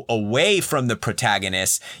show away from the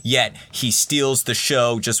protagonist, yet he steals the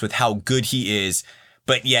show just with how good he is,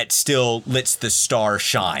 but yet still lets the star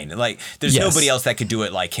shine. Like there's nobody else that could do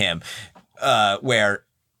it like him, where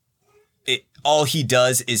all he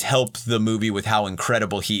does is help the movie with how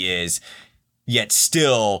incredible he is, yet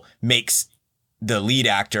still makes the lead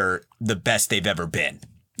actor the best they've ever been.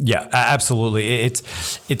 Yeah, absolutely.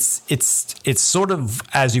 It's sort of,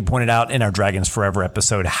 as you pointed out in our Dragons Forever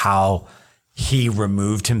episode, how he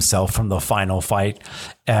removed himself from the final fight.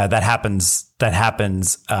 That happens.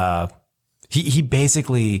 He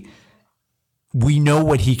basically, we know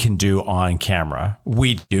what he can do on camera.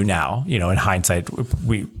 We do now, in hindsight,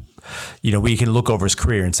 we can look over his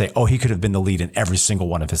career and say, oh, he could have been the lead in every single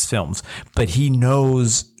one of his films, but he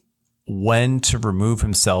knows when to remove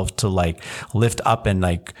himself to like lift up and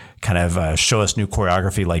like kind of show us new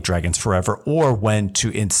choreography like Dragons Forever, or when to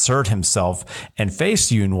insert himself and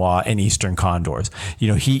face Yuen-Wai in Eastern Condors.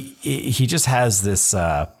 He just has this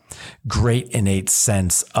great innate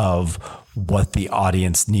sense of what the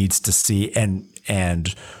audience needs to see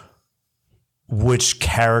and which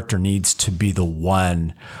character needs to be the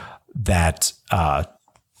one that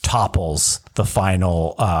topples the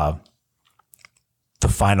final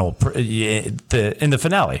in the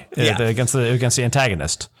finale against the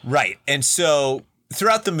antagonist. Right. And so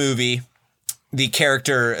throughout the movie, the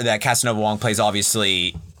character that Casanova Wong plays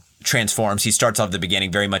obviously transforms. He starts off at the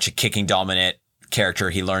beginning very much a kicking dominant character.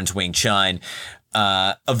 He learns Wing Chun.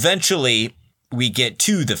 Eventually we get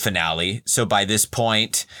to the finale. So by this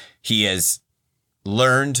point, he has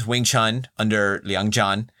learned Wing Chun under Liang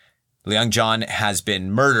Zhan. Liang Zhan has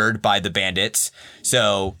been murdered by the bandits.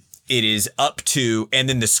 So it is up to, and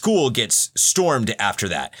then the school gets stormed after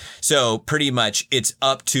that. So pretty much it's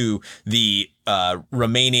up to the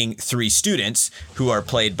remaining three students, who are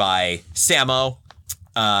played by Sammo,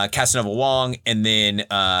 Casanova Wong, and then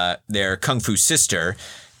their Kung Fu sister.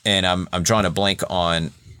 And I'm drawing a blank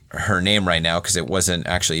on her name right now because it wasn't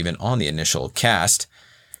actually even on the initial cast.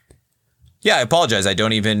 Yeah, I apologize. I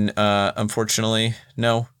don't even, unfortunately,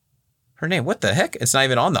 know her name. What the heck? It's not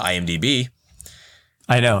even on the IMDb.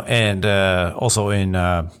 I know. And also in,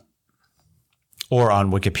 or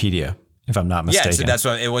on Wikipedia, if I'm not mistaken. Yeah, so that's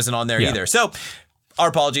why it wasn't on there either. So our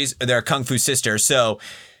apologies. They're a Kung Fu sister. So,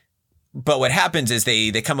 but what happens is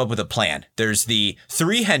they come up with a plan. There's the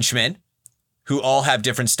three henchmen who all have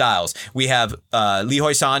different styles. We have Lee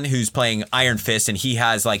Hoi-san, who's playing Iron Fist, and he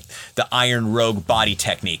has like the Iron Rogue body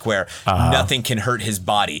technique where nothing can hurt his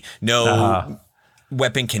body. No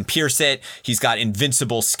weapon can pierce it. He's got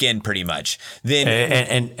invincible skin pretty much. Then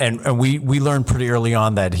and we learned pretty early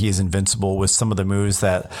on that he is invincible with some of the moves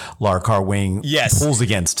that Lar Kar Wing pulls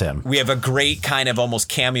against him. We have a great kind of almost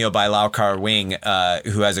cameo by Lar Kar Wing,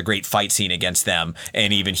 who has a great fight scene against them,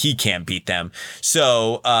 and even he can't beat them.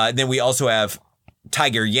 So then we also have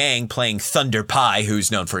Tiger Yang playing Thunder Pai, who's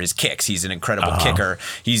known for his kicks. He's an incredible kicker.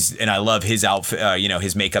 And I love his outfit,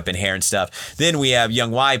 his makeup and hair and stuff. Then we have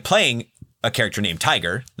Yuen-Wai playing a character named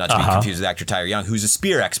Tiger, not to be confused with actor Tiger Young, who's a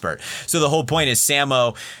spear expert. So the whole point is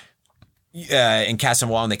Sammo and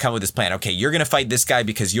Casanova Wong, they come with this plan. Okay, you're going to fight this guy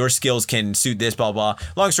because your skills can suit this, blah, blah.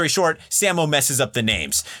 Long story short, Sammo messes up the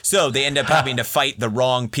names. So they end up having to fight the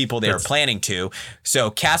wrong people they were planning to.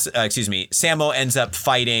 So Sammo ends up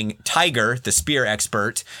fighting Tiger, the spear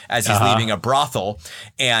expert, as he's leaving a brothel.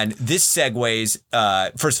 And this segues,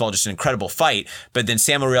 first of all, just an incredible fight. But then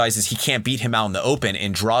Sammo realizes he can't beat him out in the open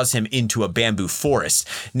and draws him into a bamboo forest.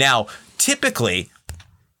 Now, typically,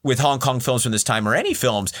 with Hong Kong films from this time or any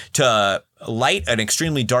films to light an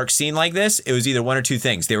extremely dark scene like this, it was either one or two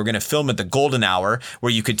things. They were going to film at the golden hour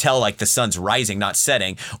where you could tell like the sun's rising, not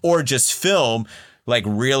setting, or just film like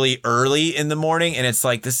really early in the morning. And it's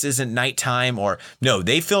like, this isn't nighttime, or no,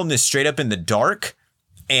 they filmed this straight up in the dark.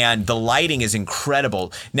 And the lighting is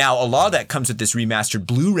incredible. Now, a lot of that comes with this remastered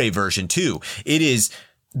Blu-ray version too. It is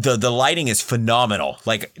the lighting is phenomenal.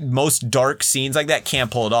 Like most dark scenes like that can't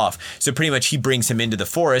pull it off. So pretty much he brings him into the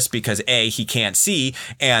forest because A, he can't see.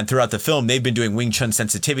 And throughout the film, they've been doing Wing Chun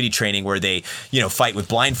sensitivity training where they, fight with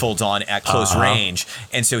blindfolds on at close range.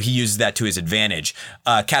 And so he uses that to his advantage.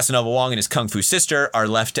 Casanova Wong and his Kung Fu sister are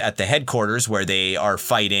left at the headquarters where they are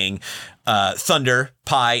fighting Thunder,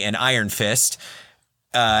 Pai, and Iron Fist.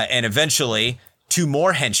 And eventually 2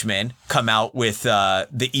 more henchmen come out with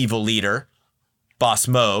the evil leader, Boss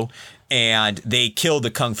Mo, and they kill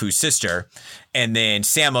the Kung Fu sister. And then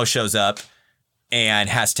Sammo shows up and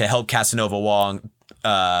has to help Casanova Wong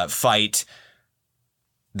fight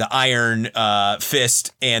the Iron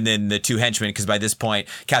Fist and then the 2 henchmen, because by this point,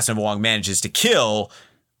 Casanova Wong manages to kill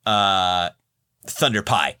Thunder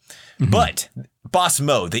Pai. Mm-hmm. But Boss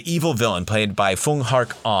Mo, the evil villain played by Fung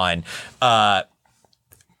Hark On,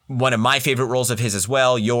 one of my favorite roles of his as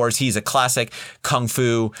well, yours, he's a classic Kung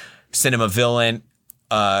Fu cinema villain.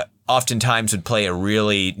 Oftentimes would play a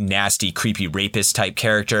really nasty, creepy rapist type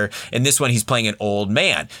character. In this one, he's playing an old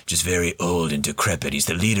man, just very old and decrepit. He's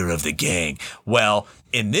the leader of the gang. Well,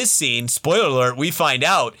 in this scene, spoiler alert, we find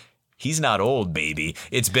out he's not old, baby.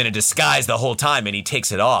 It's been a disguise the whole time, and he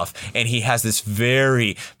takes it off. And he has this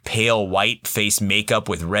very pale white face makeup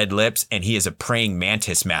with red lips, and he is a praying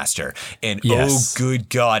mantis master. And yes. Oh, good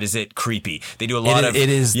God, is it creepy. They do a lot of... It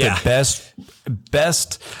is the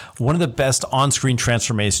best, one of the best on-screen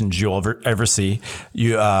transformations you'll ever see.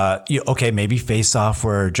 Okay, maybe Face Off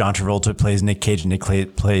where John Travolta plays Nick Cage and Nick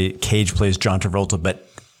Cage plays John Travolta, but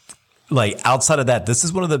like outside of that, this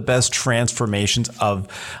is one of the best transformations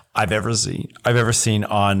I've ever seen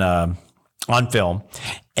on film,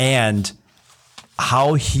 and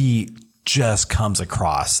how he just comes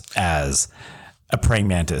across as a praying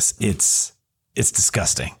mantis. It's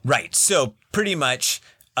disgusting. Right. So pretty much,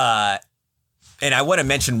 and I want to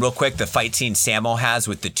mention real quick the fight scene Sammo has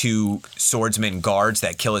with the 2 swordsman guards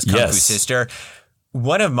that kill his Kung Fu sister.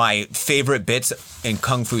 One of my favorite bits in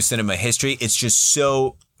Kung Fu cinema history. It's just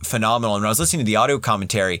so phenomenal. And when I was listening to the audio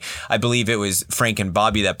commentary, I believe it was Frank and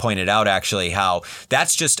Bobby that pointed out actually how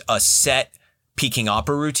that's just a set Peking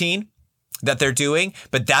opera routine that they're doing.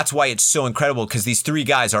 But that's why it's so incredible, because these 3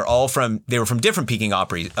 guys are all from different Peking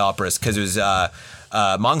operas, because it was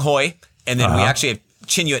Mang Hoi, and then we actually have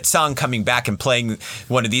Chin Yue Tsang coming back and playing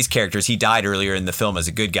one of these characters. He died earlier in the film as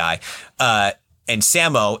a good guy. And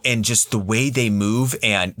Sammo, and just the way they move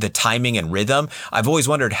and the timing and rhythm. I've always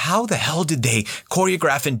wondered, how the hell did they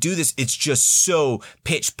choreograph and do this? It's just so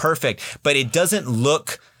pitch perfect, but it doesn't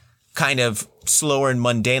look kind of slower and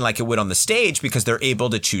mundane like it would on the stage, because they're able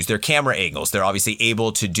to choose their camera angles. They're obviously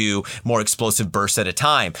able to do more explosive bursts at a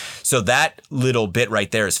time. So that little bit right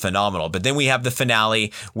there is phenomenal. But then we have the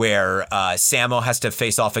finale where Sammo has to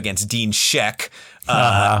face off against Dean Shek,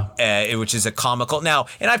 which is a comical. Now,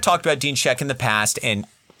 and I've talked about Dean Shek in the past, and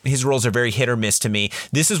his roles are very hit or miss to me.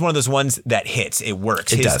 This is one of those ones that hits. It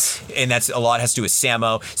works. It does. And that's a lot has to do with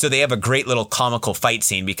Sammo. So they have a great little comical fight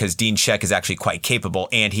scene because Dean Shek is actually quite capable,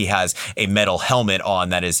 and he has a metal helmet on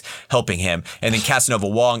that is helping him. And then Casanova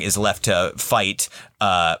Wong is left to fight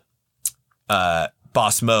Boss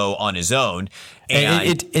Mo on his own.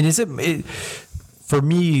 And for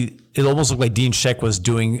me, it almost looked like Dean Shek was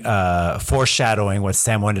doing foreshadowing what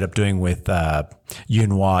Sammo ended up doing with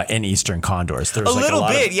Yunhua and Eastern Condors. There's a little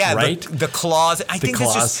bit, yeah. Right? The claws. I think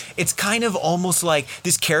it's kind of almost like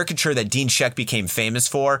this caricature that Dean Shek became famous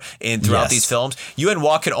for throughout these films.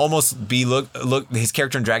 Yunhua could almost be look his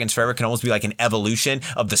character in Dragons Forever can almost be like an evolution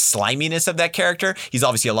of the sliminess of that character. He's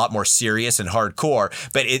obviously a lot more serious and hardcore,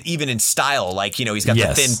 but even in style, like he's got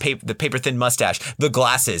the paper thin mustache, the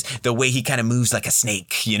glasses, the way he kind of moves like a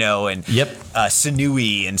snake, and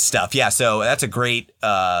sinewy and stuff. Yeah, so that's a great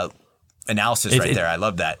analysis right there. I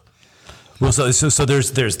love that. Well, so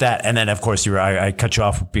there's that, and then of course I cut you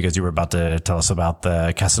off because you were about to tell us about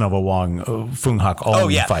the Casanova Wong Fung Hak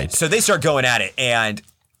fight. So they start going at it, and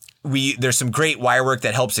there's some great wire work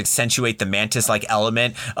that helps accentuate the mantis-like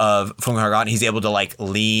element of Fung Hak. He's able to like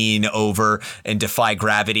lean over and defy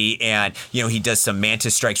gravity, and he does some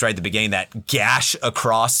mantis strikes right at the beginning that gash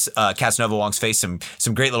across Casanova Wong's face. Some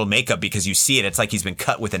great little makeup because you see it. It's like he's been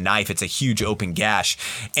cut with a knife. It's a huge open gash,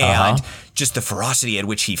 and just the ferocity at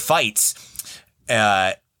which he fights.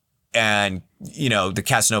 And the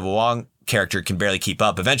Casanova Wong character can barely keep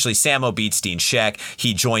up. Eventually, Sammo beats Dean Shek.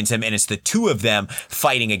 He joins him, and it's the two of them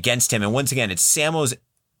fighting against him. And once again, it's Sammo's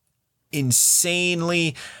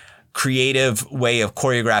insanely creative way of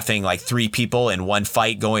choreographing like three people in one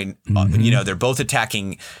fight going, they're both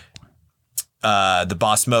attacking the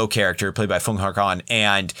Boss Mo character played by Fung Har Khan,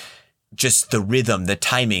 and just the rhythm, the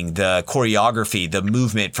timing, the choreography, the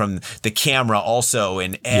movement from the camera also,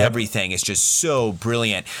 and everything is just so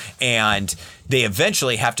brilliant. And they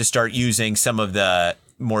eventually have to start using some of the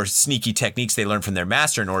more sneaky techniques they learned from their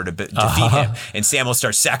master in order to defeat him. And Sammo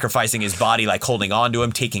starts sacrificing his body, like holding on to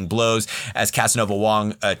him, taking blows as Casanova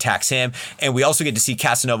Wong attacks him. And we also get to see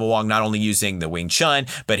Casanova Wong not only using the Wing Chun,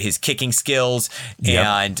 but his kicking skills.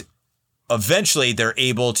 And eventually they're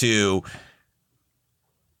able to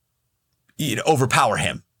overpower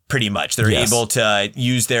him pretty much. They're able to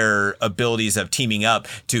use their abilities of teaming up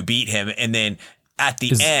to beat him. And then at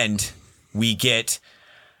the end, we get...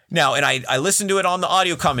 Now, and I listened to it on the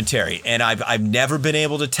audio commentary, and I've never been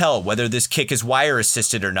able to tell whether this kick is wire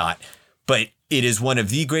assisted or not, but it is one of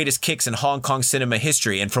the greatest kicks in Hong Kong cinema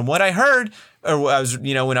history. And from what I heard, or I was,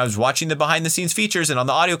 when I was watching the behind the scenes features and on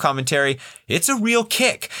the audio commentary, it's a real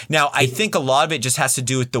kick. Now, I think a lot of it just has to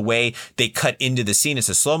do with the way they cut into the scene. It's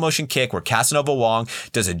a slow motion kick where Casanova Wong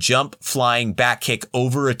does a jump flying back kick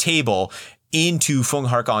over a table into Fung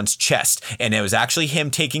Har Khan's chest. And it was actually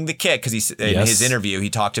him taking the kick because in his interview, he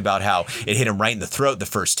talked about how it hit him right in the throat the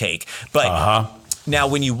first take. But now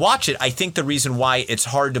when you watch it, I think the reason why it's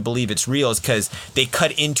hard to believe it's real is because they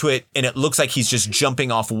cut into it and it looks like he's just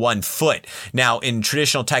jumping off one foot. Now in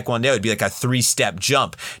traditional Taekwondo, it'd be like a 3-step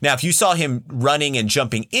jump. Now, if you saw him running and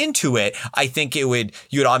jumping into it, I think you would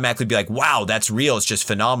automatically be like, wow, that's real. It's just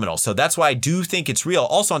phenomenal. So that's why I do think it's real.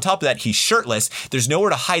 Also, on top of that, he's shirtless. There's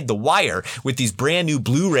nowhere to hide the wire. With these brand new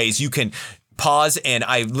Blu-rays, you can pause, and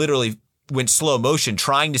I literally went slow motion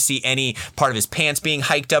trying to see any part of his pants being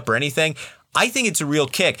hiked up or anything. I think it's a real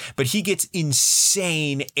kick, but he gets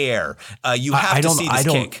insane air. You have to see this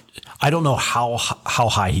kick. I don't know how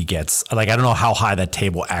high he gets. Like, I don't know how high that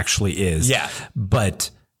table actually is. Yeah. But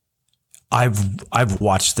I've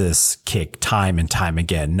watched this kick time and time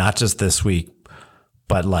again, not just this week,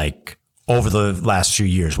 but like over the last few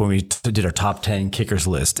years when we did our top 10 kickers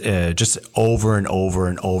list, just over and over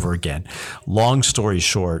and over again. Long story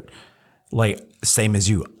short, like same as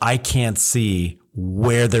you, I can't see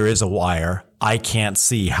where there is a wire. I can't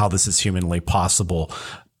see how this is humanly possible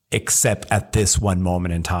except at this one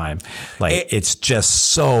moment in time. Like it's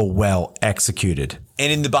just so well executed.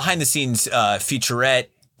 And in the behind the scenes featurette,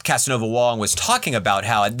 Casanova Wong was talking about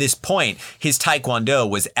how at this point his Taekwondo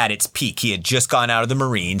was at its peak. He had just gone out of the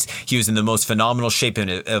Marines. He was in the most phenomenal shape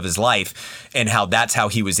of his life, and how that's how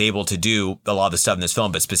he was able to do a lot of the stuff in this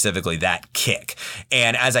film, but specifically that kick.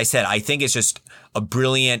 And as I said, I think it's just a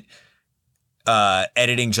brilliant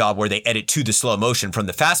editing job where they edit to the slow motion from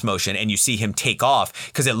the fast motion, and you see him take off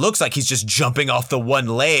because it looks like he's just jumping off the one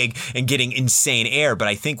leg and getting insane air. But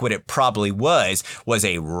I think what it probably was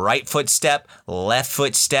a right foot step, left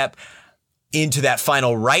foot step into that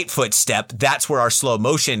final right foot step. That's where our slow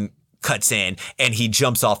motion cuts in, and he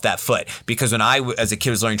jumps off that foot. Because when I, as a kid,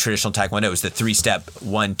 was learning traditional Taekwondo, it was the 3-step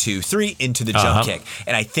 1, 2, 3 into the jump kick.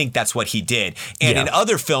 And I think that's what he did. And in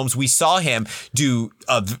other films, we saw him do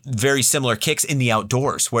very similar kicks in the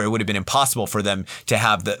outdoors, where it would have been impossible for them to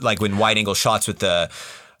have like when wide angle shots with the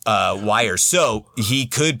wires. So he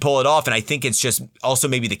could pull it off. And I think it's just also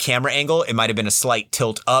maybe the camera angle. It might have been a slight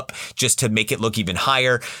tilt up just to make it look even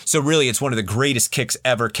higher. So really, it's one of the greatest kicks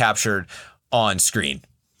ever captured on screen.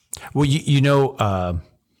 Well,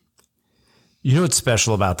 what's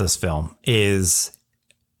special about this film is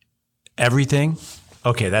everything.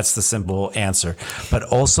 Okay, that's the simple answer. But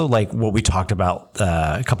also like what we talked about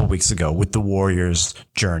a couple of weeks ago with the warrior's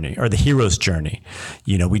journey or the hero's journey.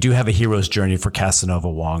 We do have a hero's journey for Casanova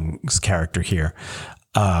Wong's character here.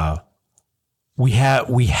 We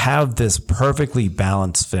have this perfectly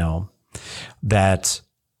balanced film that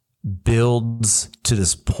builds to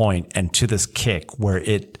this point and to this kick where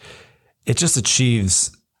it just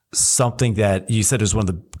achieves something that you said is one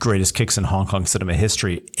of the greatest kicks in Hong Kong cinema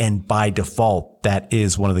history. And by default, that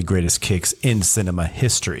is one of the greatest kicks in cinema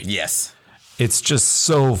history. Yes. It's just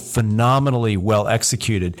so phenomenally well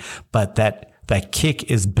executed, but that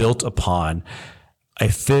kick is built upon a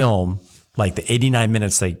film like the 89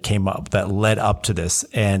 minutes that led up to this.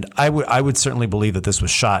 And I would certainly believe that this was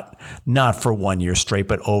shot not for 1 year straight,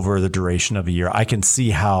 but over the duration of a year. I can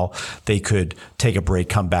see how they could take a break,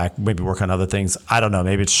 come back, maybe work on other things. I don't know.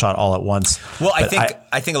 Maybe it's shot all at once. Well, I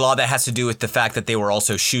think a lot of that has to do with the fact that they were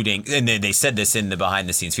also shooting, and they said this in the behind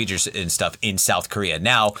the scenes features and stuff, in South Korea.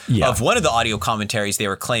 Now, of one of the audio commentaries, they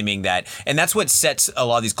were claiming that, and that's what sets a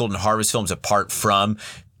lot of these Golden Harvest films apart from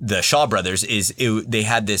the Shaw Brothers, they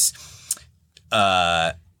had this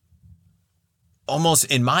almost,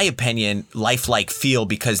 in my opinion, lifelike feel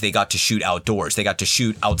because they got to shoot outdoors. They got to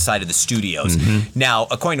shoot outside of the studios. Mm-hmm. Now,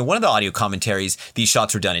 according to one of the audio commentaries, these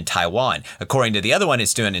shots were done in Taiwan. According to the other one,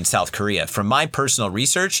 it's done in South Korea. From my personal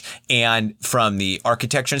research and from the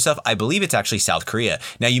architecture and stuff, I believe it's actually South Korea.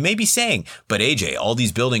 Now, you may be saying, but AJ, all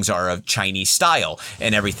these buildings are of Chinese style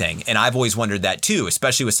and everything. And I've always wondered that too,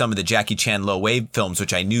 especially with some of the Jackie Chan low wave films,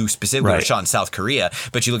 which I knew specifically were shot in South Korea.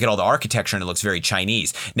 But you look at all the architecture and it looks very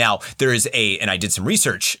Chinese. Now, there is and I did some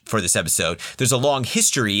research for this episode, there's a long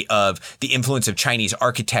history of the influence of Chinese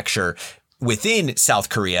architecture within South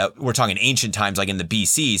Korea. We're talking ancient times, like in the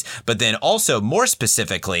BCs, but then also more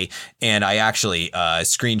specifically, and I actually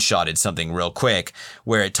screenshotted something real quick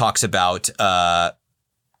where it talks about,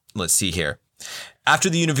 let's see here. After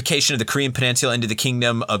the unification of the Korean Peninsula into the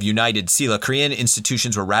Kingdom of United Silla, Korean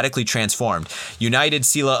institutions were radically transformed. United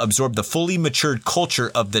Silla absorbed the fully matured culture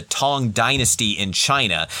of the Tang dynasty in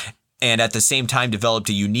China, and at the same time developed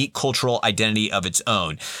a unique cultural identity of its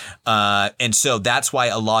own. And so that's why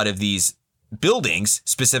a lot of these buildings,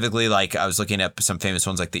 specifically, like I was looking at some famous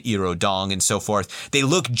ones like the Irodong and so forth, they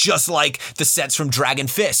look just like the sets from Dragon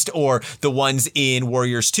Fist or the ones in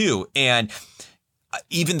Warriors 2. And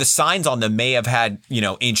even the signs on them may have had,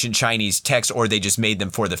 ancient Chinese text, or they just made them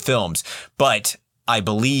for the films. But I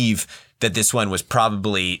believe that this one was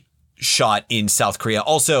probably shot in South Korea.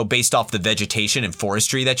 Also, based off the vegetation and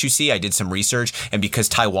forestry that you see, I did some research, and because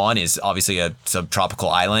Taiwan is obviously a subtropical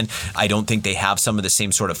island, I don't think they have some of the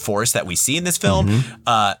same sort of forest that we see in this film.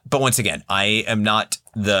 Mm-hmm. But once again, I am not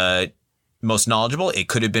the most knowledgeable. It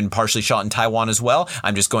could have been partially shot in Taiwan as well.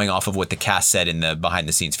 I'm just going off of what the cast said in the behind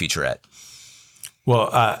the scenes featurette.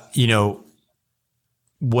 Well,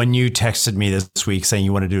 when you texted me this week saying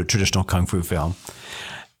you want to do a traditional Kung Fu film,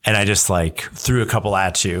 and I just threw a couple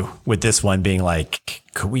at you, with this one being like,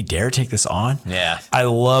 could we dare take this on? Yeah. I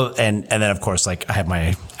love, and then of course, I have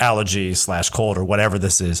my allergy / cold or whatever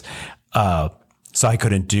this is. So I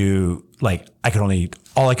couldn't do,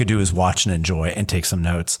 all I could do is watch and enjoy and take some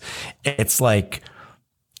notes. It's like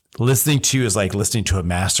listening to you is like listening to a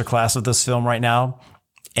masterclass of this film right now.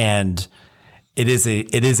 And it is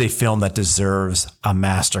a film that deserves a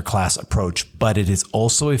masterclass approach, but it is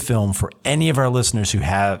also a film for any of our listeners who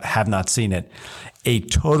have not seen it, a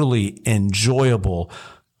totally enjoyable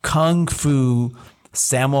Kung Fu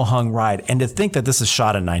Sammo Hung ride. And to think that this is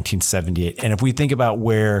shot in 1978. And if we think about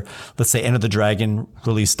where, let's say, Enter the Dragon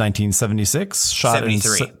released 1976, shot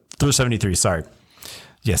 73. Through 73, sorry.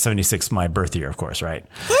 Yeah, 76, my birth year, of course, right?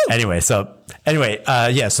 Woo! So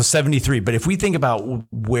 73. But if we think about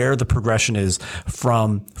where the progression is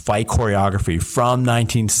from fight choreography from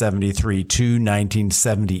 1973 to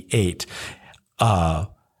 1978,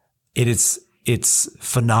 it's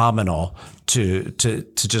phenomenal to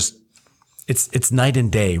just. It's night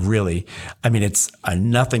and day, really. I mean, it's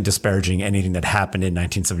nothing disparaging anything that happened in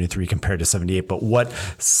 1973 compared to 78. But what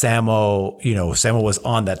Sammo was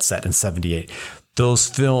on that set in 78.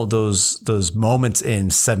 Those moments in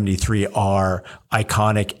 73 are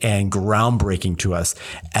iconic and groundbreaking to us.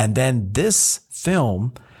 And then this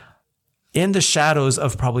film, in the shadows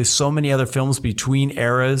of probably so many other films between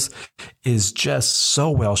eras, is just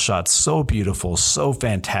so well shot, so beautiful, so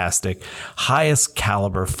fantastic, highest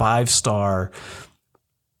caliber, 5-star.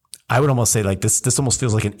 I would almost say this almost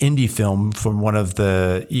feels like an indie film from one of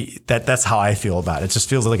that's how I feel about it. It just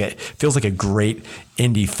feels like a great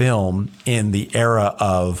indie film in the era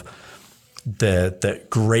of the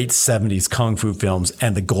great 70s Kung Fu films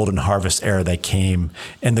and the Golden Harvest era that came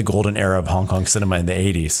in the golden era of Hong Kong cinema in the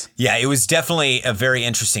 80s. Yeah, it was definitely a very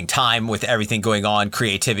interesting time with everything going on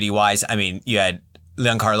creativity wise. I mean, you had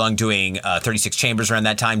Leung Kar-leung doing 36 Chambers around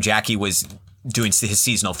that time. Jackie was doing his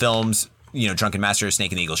seasonal films, Drunken Master,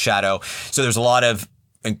 Snake and the Eagle's Shadow. So there's a lot of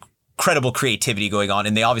incredible creativity going on,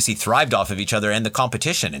 and they obviously thrived off of each other and the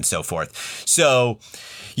competition and so forth. So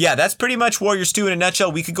yeah, that's pretty much Warriors 2 in a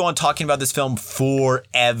nutshell. We could go on talking about this film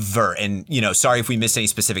forever. And, sorry if we missed any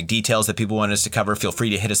specific details that people want us to cover. Feel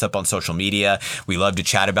free to hit us up on social media. We love to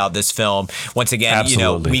chat about this film. Once again,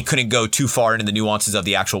 Absolutely. We couldn't go too far into the nuances of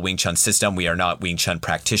the actual Wing Chun system. We are not Wing Chun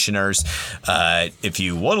practitioners. If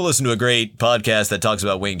you want to listen to a great podcast that talks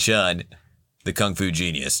about Wing Chun, the Kung Fu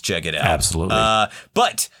Genius. Check it out. Absolutely.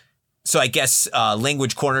 So I guess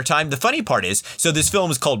language corner time. The funny part is, so this film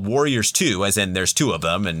is called Warriors 2, as in there's two of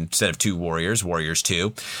them, and instead of two warriors, Warriors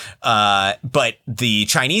 2. But the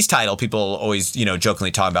Chinese title, people always, jokingly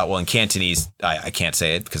talk about, well, in Cantonese, I can't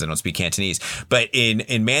say it because I don't speak Cantonese, but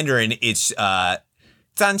in Mandarin, it's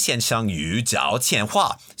张先生与找钱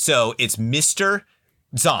花. So it's Mr.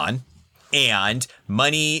 Zan and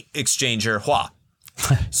money exchanger Hua.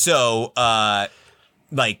 So,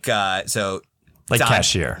 like Zan,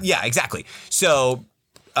 cashier. Yeah, exactly. So,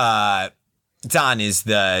 Zan is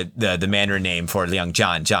the Mandarin name for Liang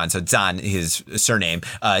John. So Zan, his surname.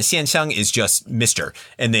 Xianxiang is just Mr.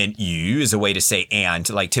 And then Yu is a way to say and.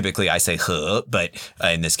 Like typically I say he, but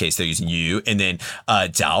in this case they're using Yu. And then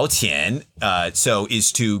Zhao Tian, so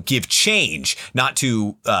is to give change, not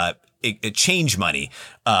to change money.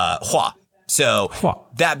 Hua. So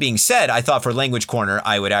that being said, I thought for Language Corner,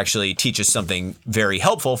 I would actually teach us something very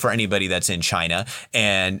helpful for anybody that's in China.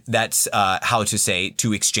 And that's how to say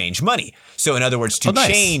to exchange money. So in other words, to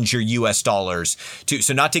change your US dollars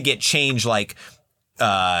so not to get change like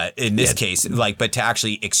in this case, but to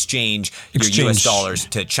actually exchange your US dollars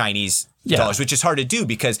to Chinese dollars, which is hard to do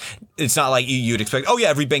because it's not like you'd expect, oh yeah,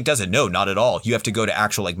 every bank does it. No, not at all. You have to go to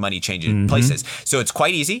actual like money changing places. So it's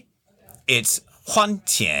quite easy. It's Huan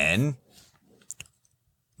Tian.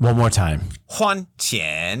 One more time. Huan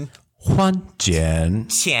Tian. Huan Jian.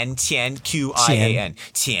 Qian, Qian.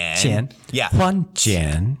 Qian. Yeah. Huan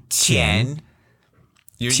Jian. Qian.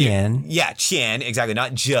 Qian. Yeah, Qian. Exactly.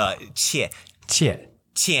 Not J. Qian.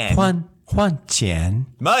 Qian. Huan Jian.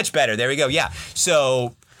 Much better. There we go. Yeah.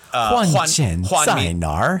 So, Huan Jian在哪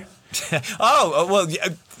儿? Oh, well,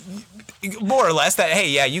 more or less that, hey,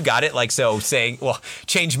 yeah, you got it. Like, so saying, well,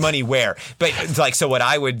 change money where? But like, so what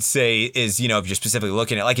I would say is, if you're specifically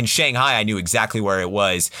looking at, like in Shanghai, I knew exactly where it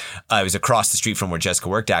was. It was across the street from where Jessica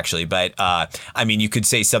worked, actually. But, I mean, you could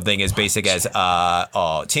say something as basic as,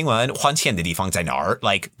 请问还钱的地方在哪儿?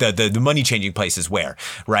 Like the money changing place is where,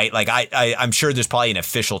 right? Like I'm sure there's probably an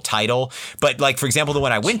official title, but like, for example, the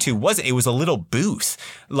one I went to it was a little booth,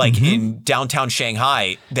 like in downtown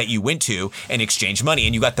Shanghai that you went to and exchanged money,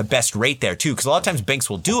 and you got the best rate there too, because a lot of times banks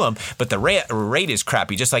will do them, but the rate is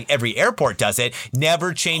crappy, just like every airport does it.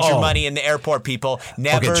 Never change your money in the airport, people.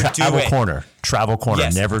 Never do it. Travel corner.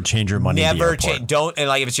 Yes. Never change your money in the airport. Never change. Don't. And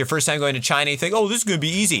like if it's your first time going to China, you think, oh, this is going to be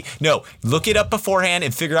easy. No, look it up beforehand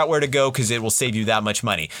and figure out where to go because it will save you that much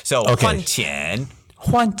money. So, Huan Tian.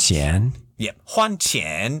 Huan Jian. Yep. Huan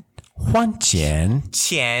Tian. Huan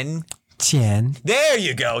Jian. Qian. There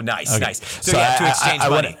you go. Nice. So you have to exchange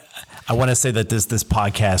money. I want to say that this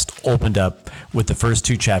podcast opened up with the first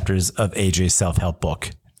two chapters of AJ's self-help book.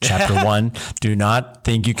 Chapter 1, do not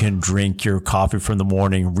think you can drink your coffee from the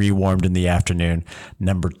morning rewarmed in the afternoon.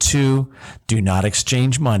 Number 2, do not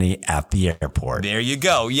exchange money at the airport. There you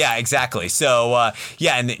go. Yeah, exactly. So,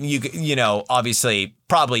 and you obviously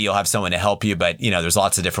probably you'll have someone to help you, but there's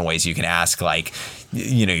lots of different ways you can ask, like,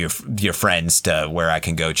 your friends to where I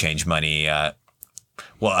can go change money.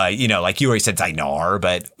 Well, like you already said 在哪儿,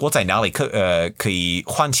 but 我在哪里可以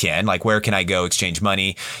换钱? Like, where can I go exchange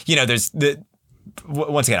money? There's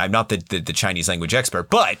once again, I'm not the Chinese language expert,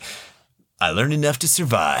 but I learned enough to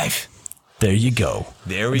survive. There you go.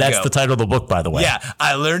 That's the title of the book, by the way. Yeah,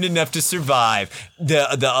 I learned enough to survive.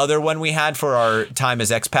 The other one we had for our time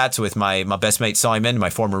as expats with my best mate Simon, my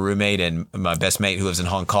former roommate, and my best mate who lives in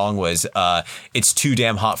Hong Kong was it's too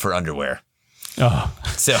damn hot for underwear. Oh.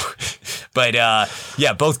 So, but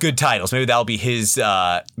both good titles. Maybe that'll be his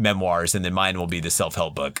memoirs, and then mine will be the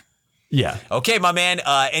self-help book. Yeah. Okay, my man.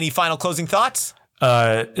 Any final closing thoughts?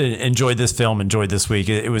 Enjoyed this film. Enjoyed this week.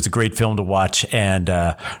 It was a great film to watch and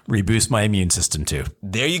reboost my immune system too.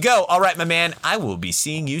 There you go. All right, my man. I will be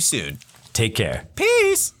seeing you soon. Take care.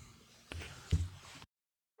 Peace.